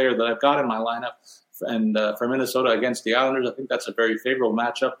expensive player that I've got in my lineup. And for Minnesota against the Islanders, I think that's a very favorable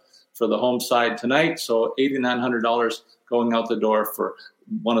matchup for the home side tonight. So $8,900 going out the door for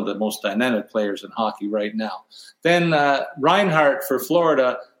one of the most dynamic players in hockey right now. Then Reinhart for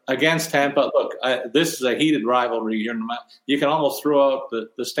Florida against Tampa. Look, this is a heated rivalry. You can almost throw out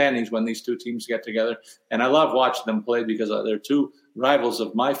the standings when these two teams get together. And I love watching them play because they're two rivals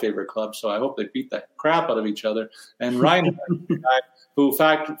of my favorite club. So I hope they beat the crap out of each other. And Reinhart, who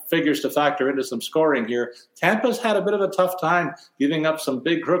figures to factor into some scoring here. Tampa's had a bit of a tough time giving up some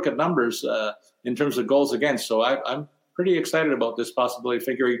big crooked numbers in terms of goals against. So I'm pretty excited about this possibility,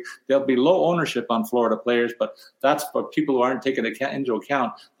 figuring there'll be low ownership on Florida players, but that's for people who aren't taking into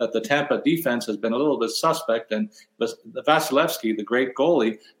account that the Tampa defense has been a little bit suspect, and Vasilevsky, the great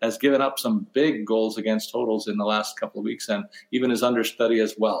goalie, has given up some big goals against totals in the last couple of weeks, and even his understudy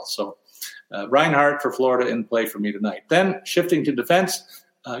as well. So Reinhart for Florida in play for me tonight. Then shifting to defense,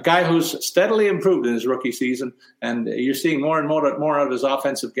 a guy who's steadily improved in his rookie season, and you're seeing more and more of his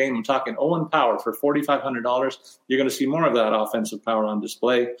offensive game. I'm talking Owen Power for $4,500. You're going to see more of that offensive power on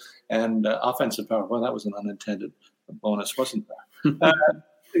display. And offensive power, well, that was an unintended bonus, wasn't that?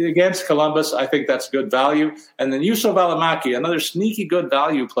 Against Columbus, I think that's good value. And then Juuso Välimäki, another sneaky good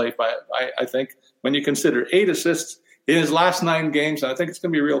value play, I think, when you consider 8 assists in his last 9 games. And I think it's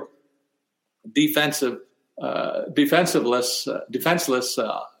going to be a real defenseless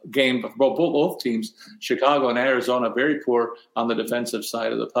game for both teams. Chicago and Arizona very poor on the defensive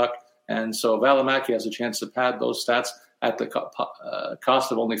side of the puck, and so Välimäki has a chance to pad those stats at the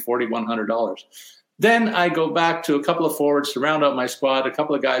cost of only $4,100. Then I go back to a couple of forwards to round out my squad, a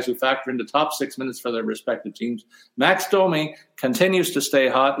couple of guys who factor into top 6 minutes for their respective teams. Max Domi continues to stay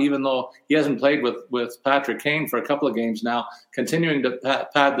hot, even though he hasn't played with Patrick Kane for a couple of games now, continuing to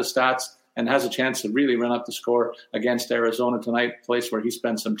pad the stats, and has a chance to really run up the score against Arizona tonight, a place where he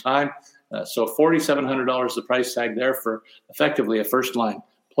spent some time. So $4,700 the price tag there for effectively a first-line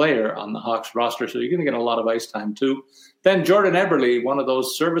player on the Hawks roster. So you're going to get a lot of ice time too. Then Jordan Eberle, one of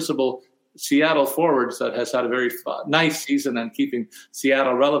those serviceable Seattle forwards that has had a very nice season and keeping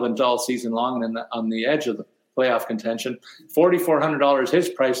Seattle relevant all season long and on the edge of the playoff contention. $4,400 his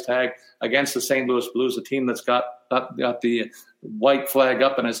price tag against the St. Louis Blues, a team that's got the white flag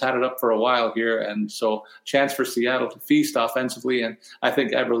up and has had it up for a while here. And so chance for Seattle to feast offensively, and I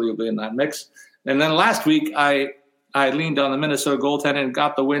think Eberle will be in that mix. And then last week I leaned on the Minnesota goaltending and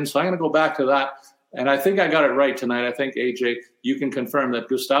got the win, so I'm going to go back to that. And I think I got it right tonight. I think, AJ, you can confirm that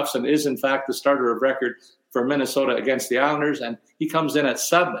Gustafsson is, in fact, the starter of record for Minnesota against the Islanders, and he comes in at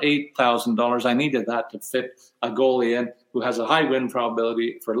sub $8,000. I needed that to fit a goalie in who has a high win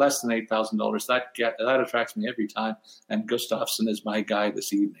probability for less than $8,000. That attracts me every time, and Gustafsson is my guy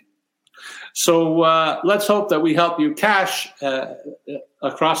this evening. So let's hope that we help you cash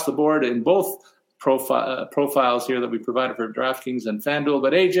across the board in both profiles here that we provided for DraftKings and FanDuel.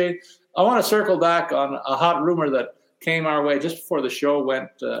 But AJ, I want to circle back on a hot rumor that came our way just before the show went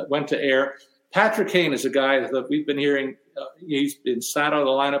to air. Patrick Kane is a guy that we've been hearing. He's been sat out of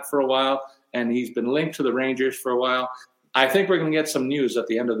the lineup for a while, and he's been linked to the Rangers for a while. I think we're going to get some news at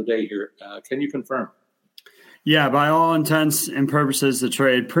the end of the day here. Can you confirm? Yeah, by all intents and purposes, the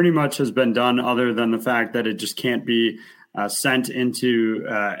trade pretty much has been done, other than the fact that it just can't be sent into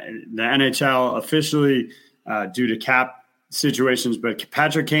the NHL officially due to cap situations. But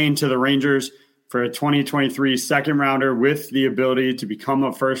Patrick Kane to the Rangers for a 2023 second rounder with the ability to become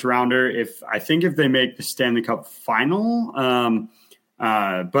a first rounder if they make the Stanley Cup final.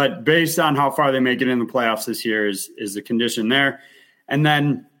 But based on how far they make it in the playoffs this year is the condition there. And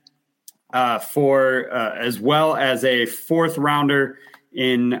then for as well as a fourth rounder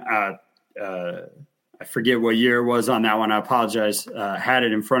in I forget what year it was on that one. I apologize. Had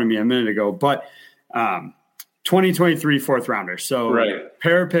it in front of me a minute ago, but 2023 fourth rounder. So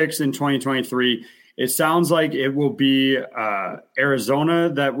pair of picks in 2023. It sounds like it will be Arizona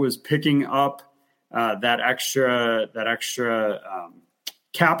that was picking up that extra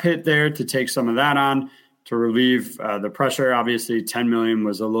cap hit there to take some of that on to relieve the pressure. Obviously, $10 million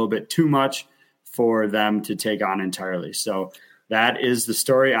was a little bit too much for them to take on entirely. So that is the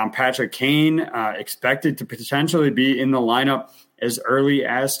story on Patrick Kane, expected to potentially be in the lineup as early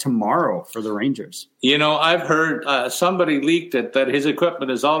as tomorrow for the Rangers. I've heard somebody leaked it that his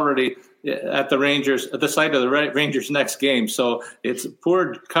equipment is already at the Rangers, at the site of the Rangers' next game. So it's a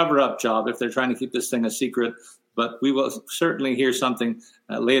poor cover-up job if they're trying to keep this thing a secret. But we will certainly hear something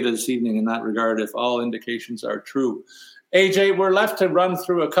later this evening in that regard if all indications are true. AJ, we're left to run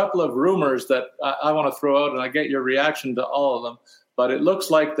through a couple of rumors that I want to throw out, and I get your reaction to all of them. But it looks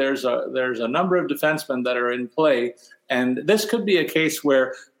like there's a number of defensemen that are in play, and this could be a case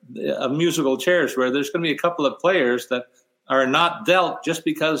where of musical chairs, where there's going to be a couple of players that are not dealt just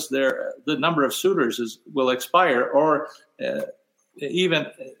because the number of suitors will expire, or even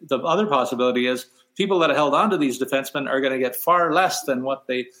the other possibility is people that held on to these defensemen are going to get far less than what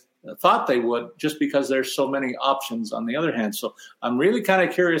they thought they would just because there's so many options on the other hand. So I'm really kind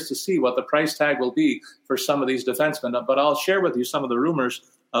of curious to see what the price tag will be for some of these defensemen. But I'll share with you some of the rumors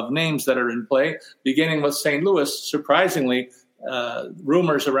of names that are in play, beginning with St. Louis. Surprisingly,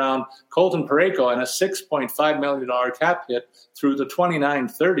 rumors around Colton Parayko and a $6.5 million cap hit through the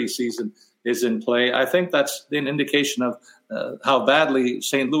 29-30 season is in play. I think that's an indication of how badly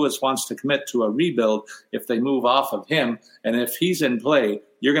St. Louis wants to commit to a rebuild if they move off of him. And if he's in play,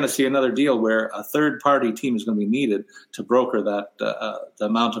 you're going to see another deal where a third-party team is going to be needed to broker that the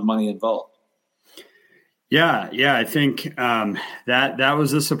amount of money involved. Yeah, I think that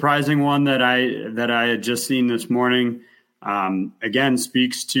was a surprising one that I had just seen this morning. Again,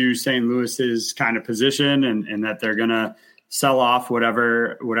 speaks to St. Louis's kind of position and that they're going to sell off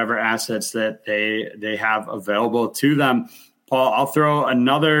whatever assets that they have available to them. Paul, I'll throw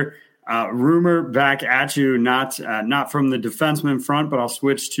another rumor back at you, not from the defenseman front, but I'll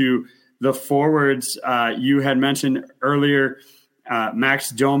switch to the forwards. You had mentioned earlier Max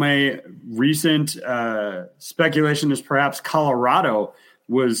Domi. Recent speculation is perhaps Colorado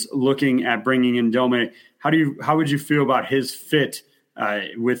was looking at bringing in Domi. How would you feel about his fit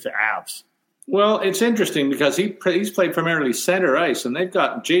with the Avs? Well, it's interesting because he's played primarily center ice, and they've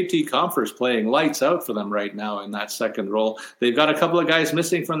got JT Compher's playing lights out for them right now in that second role. They've got a couple of guys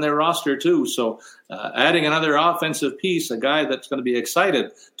missing from their roster too, so adding another offensive piece, a guy that's going to be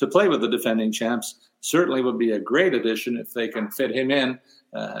excited to play with the defending champs, certainly would be a great addition if they can fit him in.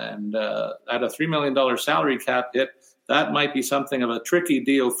 And at a $3 million salary cap hit, that might be something of a tricky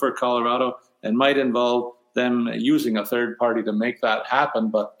deal for Colorado and might involve them using a third party to make that happen,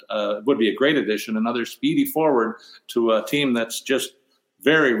 but it would be a great addition, another speedy forward to a team that's just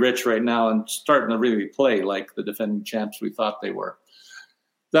very rich right now and starting to really play like the defending champs we thought they were.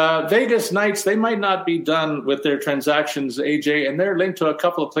 The Vegas Knights, they might not be done with their transactions, AJ, and they're linked to a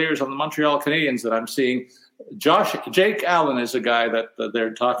couple of players on the Montreal Canadiens that I'm seeing. Jake Allen is a guy that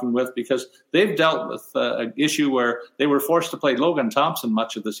they're talking with because they've dealt with an issue where they were forced to play Logan Thompson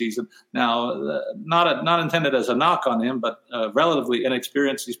much of the season. Now, not intended as a knock on him, but relatively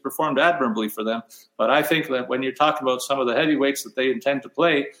inexperienced. He's performed admirably for them. But I think that when you're talking about some of the heavyweights that they intend to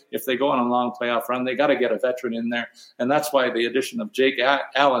play, if they go on a long playoff run, they got to get a veteran in there. And that's why the addition of Jake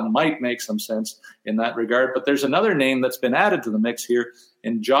Allen might make some sense in that regard. But there's another name that's been added to the mix here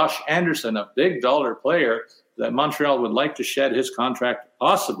in Josh Anderson, a big dollar player that Montreal would like to shed his contract,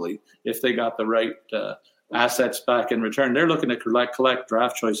 possibly, if they got the right assets back in return. They're looking to collect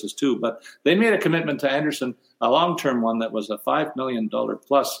draft choices too, but they made a commitment to Anderson, a long-term one that was a $5 million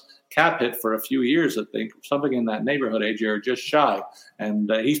plus cap hit for a few years, I think, something in that neighborhood, AJ, or just shy. And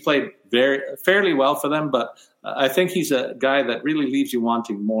he's played fairly well for them, but I think he's a guy that really leaves you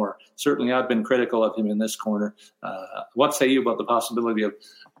wanting more. Certainly, I've been critical of him in this corner. What say you about the possibility of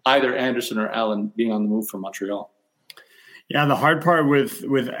either Anderson or Allen being on the move from Montreal? Yeah, the hard part with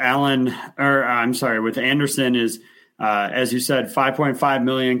Anderson is, as you said, $5.5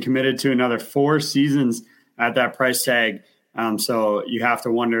 million committed to another 4 seasons at that price tag. So you have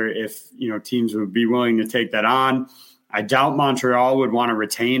to wonder if teams would be willing to take that on. I doubt Montreal would want to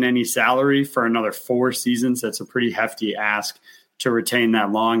retain any salary for another 4 seasons. That's a pretty hefty ask to retain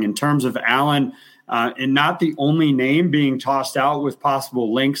that long. In terms of Allen, and not the only name being tossed out with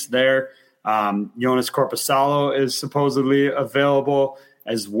possible links there. Jonas Korpisalo is supposedly available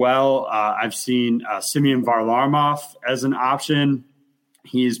as well. I've seen Semyon Varlamov as an option.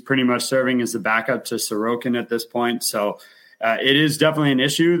 He's pretty much serving as the backup to Sorokin at this point. So it is definitely an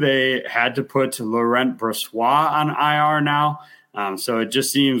issue. They had to put Laurent Brossoit on IR now. So it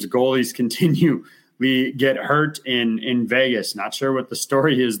just seems goalies continually get hurt in Vegas. Not sure what the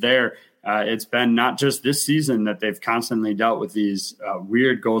story is there. It's been not just this season that they've constantly dealt with these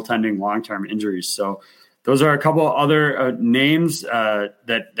weird goaltending long-term injuries. So those are a couple other names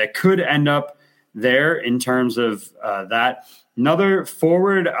that could end up there in terms of that. Another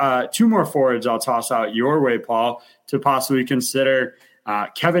forward, 2 more forwards I'll toss out your way, Paul, to possibly consider.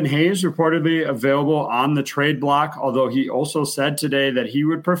 Kevin Hayes reportedly available on the trade block, although he also said today that he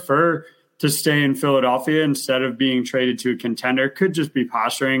would prefer to stay in Philadelphia instead of being traded to a contender. Could just be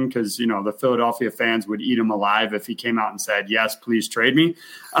posturing because, the Philadelphia fans would eat him alive if he came out and said, yes, please trade me.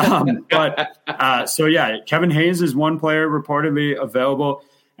 Kevin Hayes is one player reportedly available.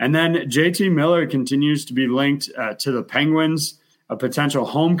 And then JT Miller continues to be linked to the Penguins, a potential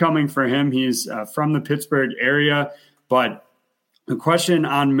homecoming for him. He's from the Pittsburgh area, but the question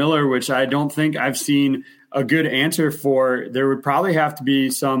on Miller, which I don't think I've seen a good answer for, there would probably have to be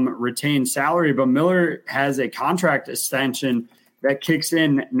some retained salary, but Miller has a contract extension that kicks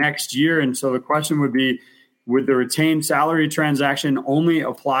in next year. And so the question would be, would the retained salary transaction only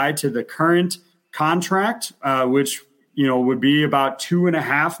apply to the current contract, which, would be about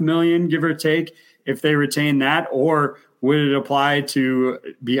 $2.5 million, give or take, if they retain that, or would it apply to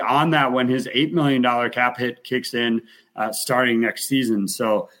beyond that when his $8 million cap hit kicks in starting next season?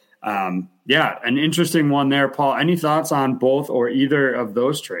 So, an interesting one there, Paul. Any thoughts on both or either of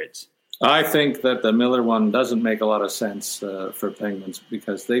those trades? I think that the Miller one doesn't make a lot of sense for Penguins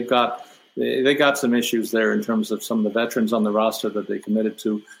because they got some issues there in terms of some of the veterans on the roster that they committed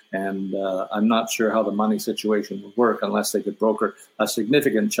to, and I'm not sure how the money situation would work unless they could broker a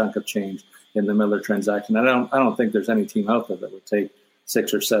significant chunk of change in the Miller transaction. I don't think there's any team out there that would take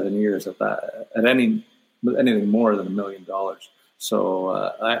 6 or 7 years at anything more than $1 million.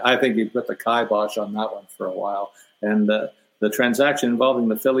 So I think you put the kibosh on that one for a while. And the transaction involving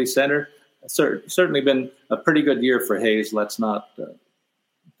the Philly center certainly been a pretty good year for Hayes. Let's not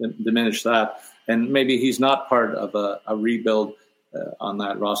diminish that. And maybe he's not part of a rebuild on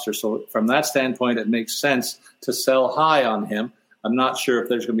that roster. So from that standpoint, it makes sense to sell high on him. I'm not sure if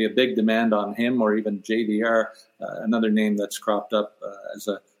there's going to be a big demand on him or even JVR, another name that's cropped up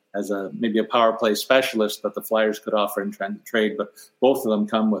as maybe a power play specialist that the Flyers could offer in trade, but both of them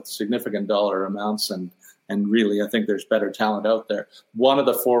come with significant dollar amounts, and really I think there's better talent out there. One of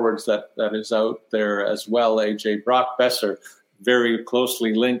the forwards that is out there as well, AJ, Brock Besser, very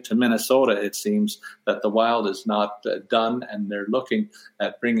closely linked to Minnesota. It seems that the Wild is not done, and they're looking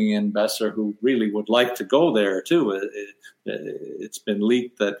at bringing in Besser, who really would like to go there too. It's been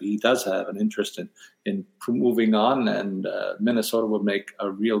leaked that he does have an interest in moving on, and Minnesota would make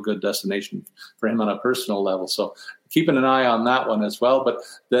a real good destination for him on a personal level. So keeping an eye on that one as well. But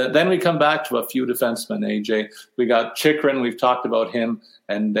then we come back to a few defensemen, AJ. We got Chychrun. We've talked about him,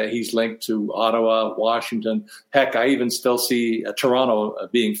 and he's linked to Ottawa, Washington. Heck, I even still see Toronto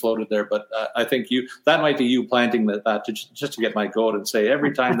being floated there. But I think that might be you planting that just to get my goat and say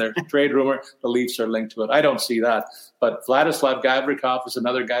every time there's a trade rumor, the Leafs are linked to it. I don't see that. But Vladislav Gavrikov is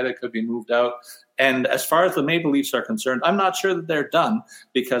another guy that could be moved out. And as far as the Maple Leafs are concerned, I'm not sure that they're done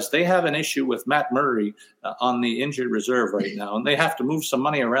because they have an issue with Matt Murray on the injured reserve right now. And they have to move some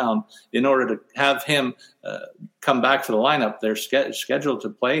money around in order to have him come back to the lineup. They're scheduled to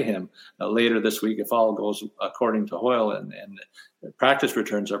play him later this week if all goes according to Hoyle and practice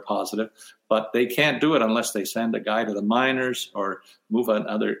returns are positive. But they can't do it unless they send a guy to the minors or move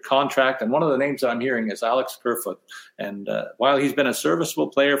another contract. And one of the names I'm hearing is Alex Kerfoot. And while he's been a serviceable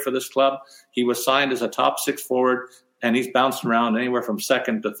player for this club, he was signed as a top 6 forward, and he's bounced around anywhere from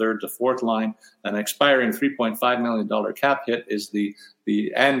second to third to fourth line. An expiring $3.5 million cap hit is the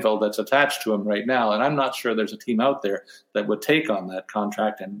anvil that's attached to him right now. And I'm not sure there's a team out there that would take on that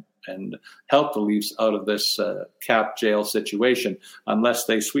contract and and help the Leafs out of this cap jail situation, unless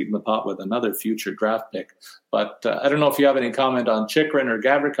they sweeten the pot with another future draft pick. But I don't know if you have any comment on Chychrun or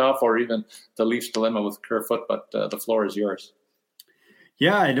Gavrikov or even the Leafs dilemma with Kerfoot, but the floor is yours.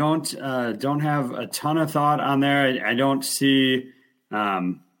 Yeah, I don't have a ton of thought on there. I don't see,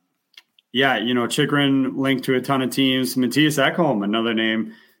 Chychrun linked to a ton of teams. Mattias Ekholm, another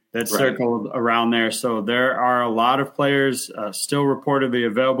name that's circled around there. So there are a lot of players still reportedly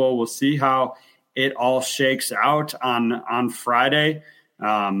available. We'll see how it all shakes out on Friday.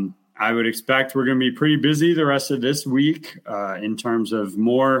 I would expect we're going to be pretty busy the rest of this week in terms of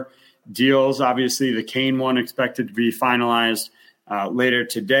more deals. Obviously, the Kane one expected to be finalized later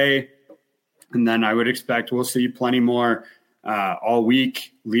today. And then I would expect we'll see plenty more all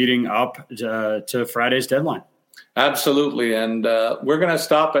week leading up to Friday's deadline. Absolutely. And we're going to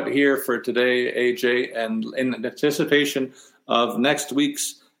stop it here for today, AJ. And in anticipation of next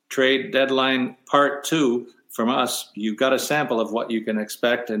week's trade deadline part 2 from us, you've got a sample of what you can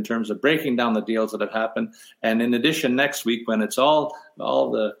expect in terms of breaking down the deals that have happened. And in addition, next week, when it's all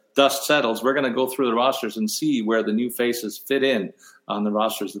the dust settles, we're going to go through the rosters and see where the new faces fit in on the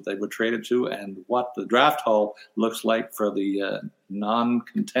rosters that they were traded to and what the draft haul looks like for the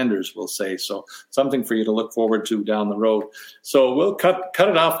non-contenders, we'll say. So something for you to look forward to down the road. So we'll cut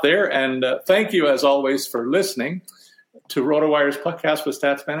it off there. And thank you, as always, for listening to RotoWire's podcast with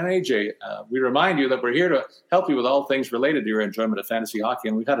Statsman and AJ. We remind you that we're here to help you with all things related to your enjoyment of fantasy hockey.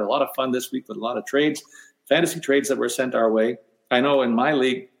 And we've had a lot of fun this week with a lot of trades, fantasy trades that were sent our way. I know in my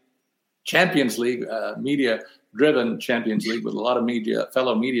league, Champions League, media-driven Champions League with a lot of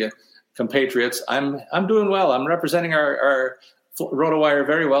fellow media compatriots, I'm doing well. I'm representing our RotoWire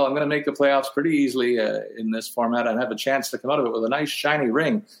very well. I'm going to make the playoffs pretty easily in this format and have a chance to come out of it with a nice shiny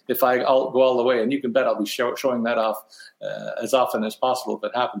ring if I go all the way. And you can bet I'll be showing that off as often as possible if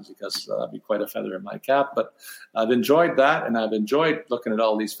it happens, because that'll be quite a feather in my cap. But I've enjoyed that, and I've enjoyed looking at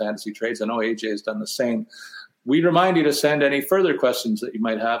all these fantasy trades. I know AJ has done the same. We remind you to send any further questions that you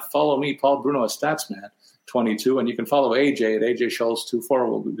might have. Follow me, Paul Bruno, at Statsman22, and you can follow AJ at AJ Schultz24.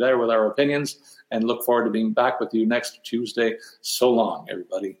 We'll be there with our opinions and look forward to being back with you next Tuesday. So long,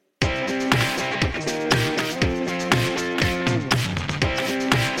 everybody.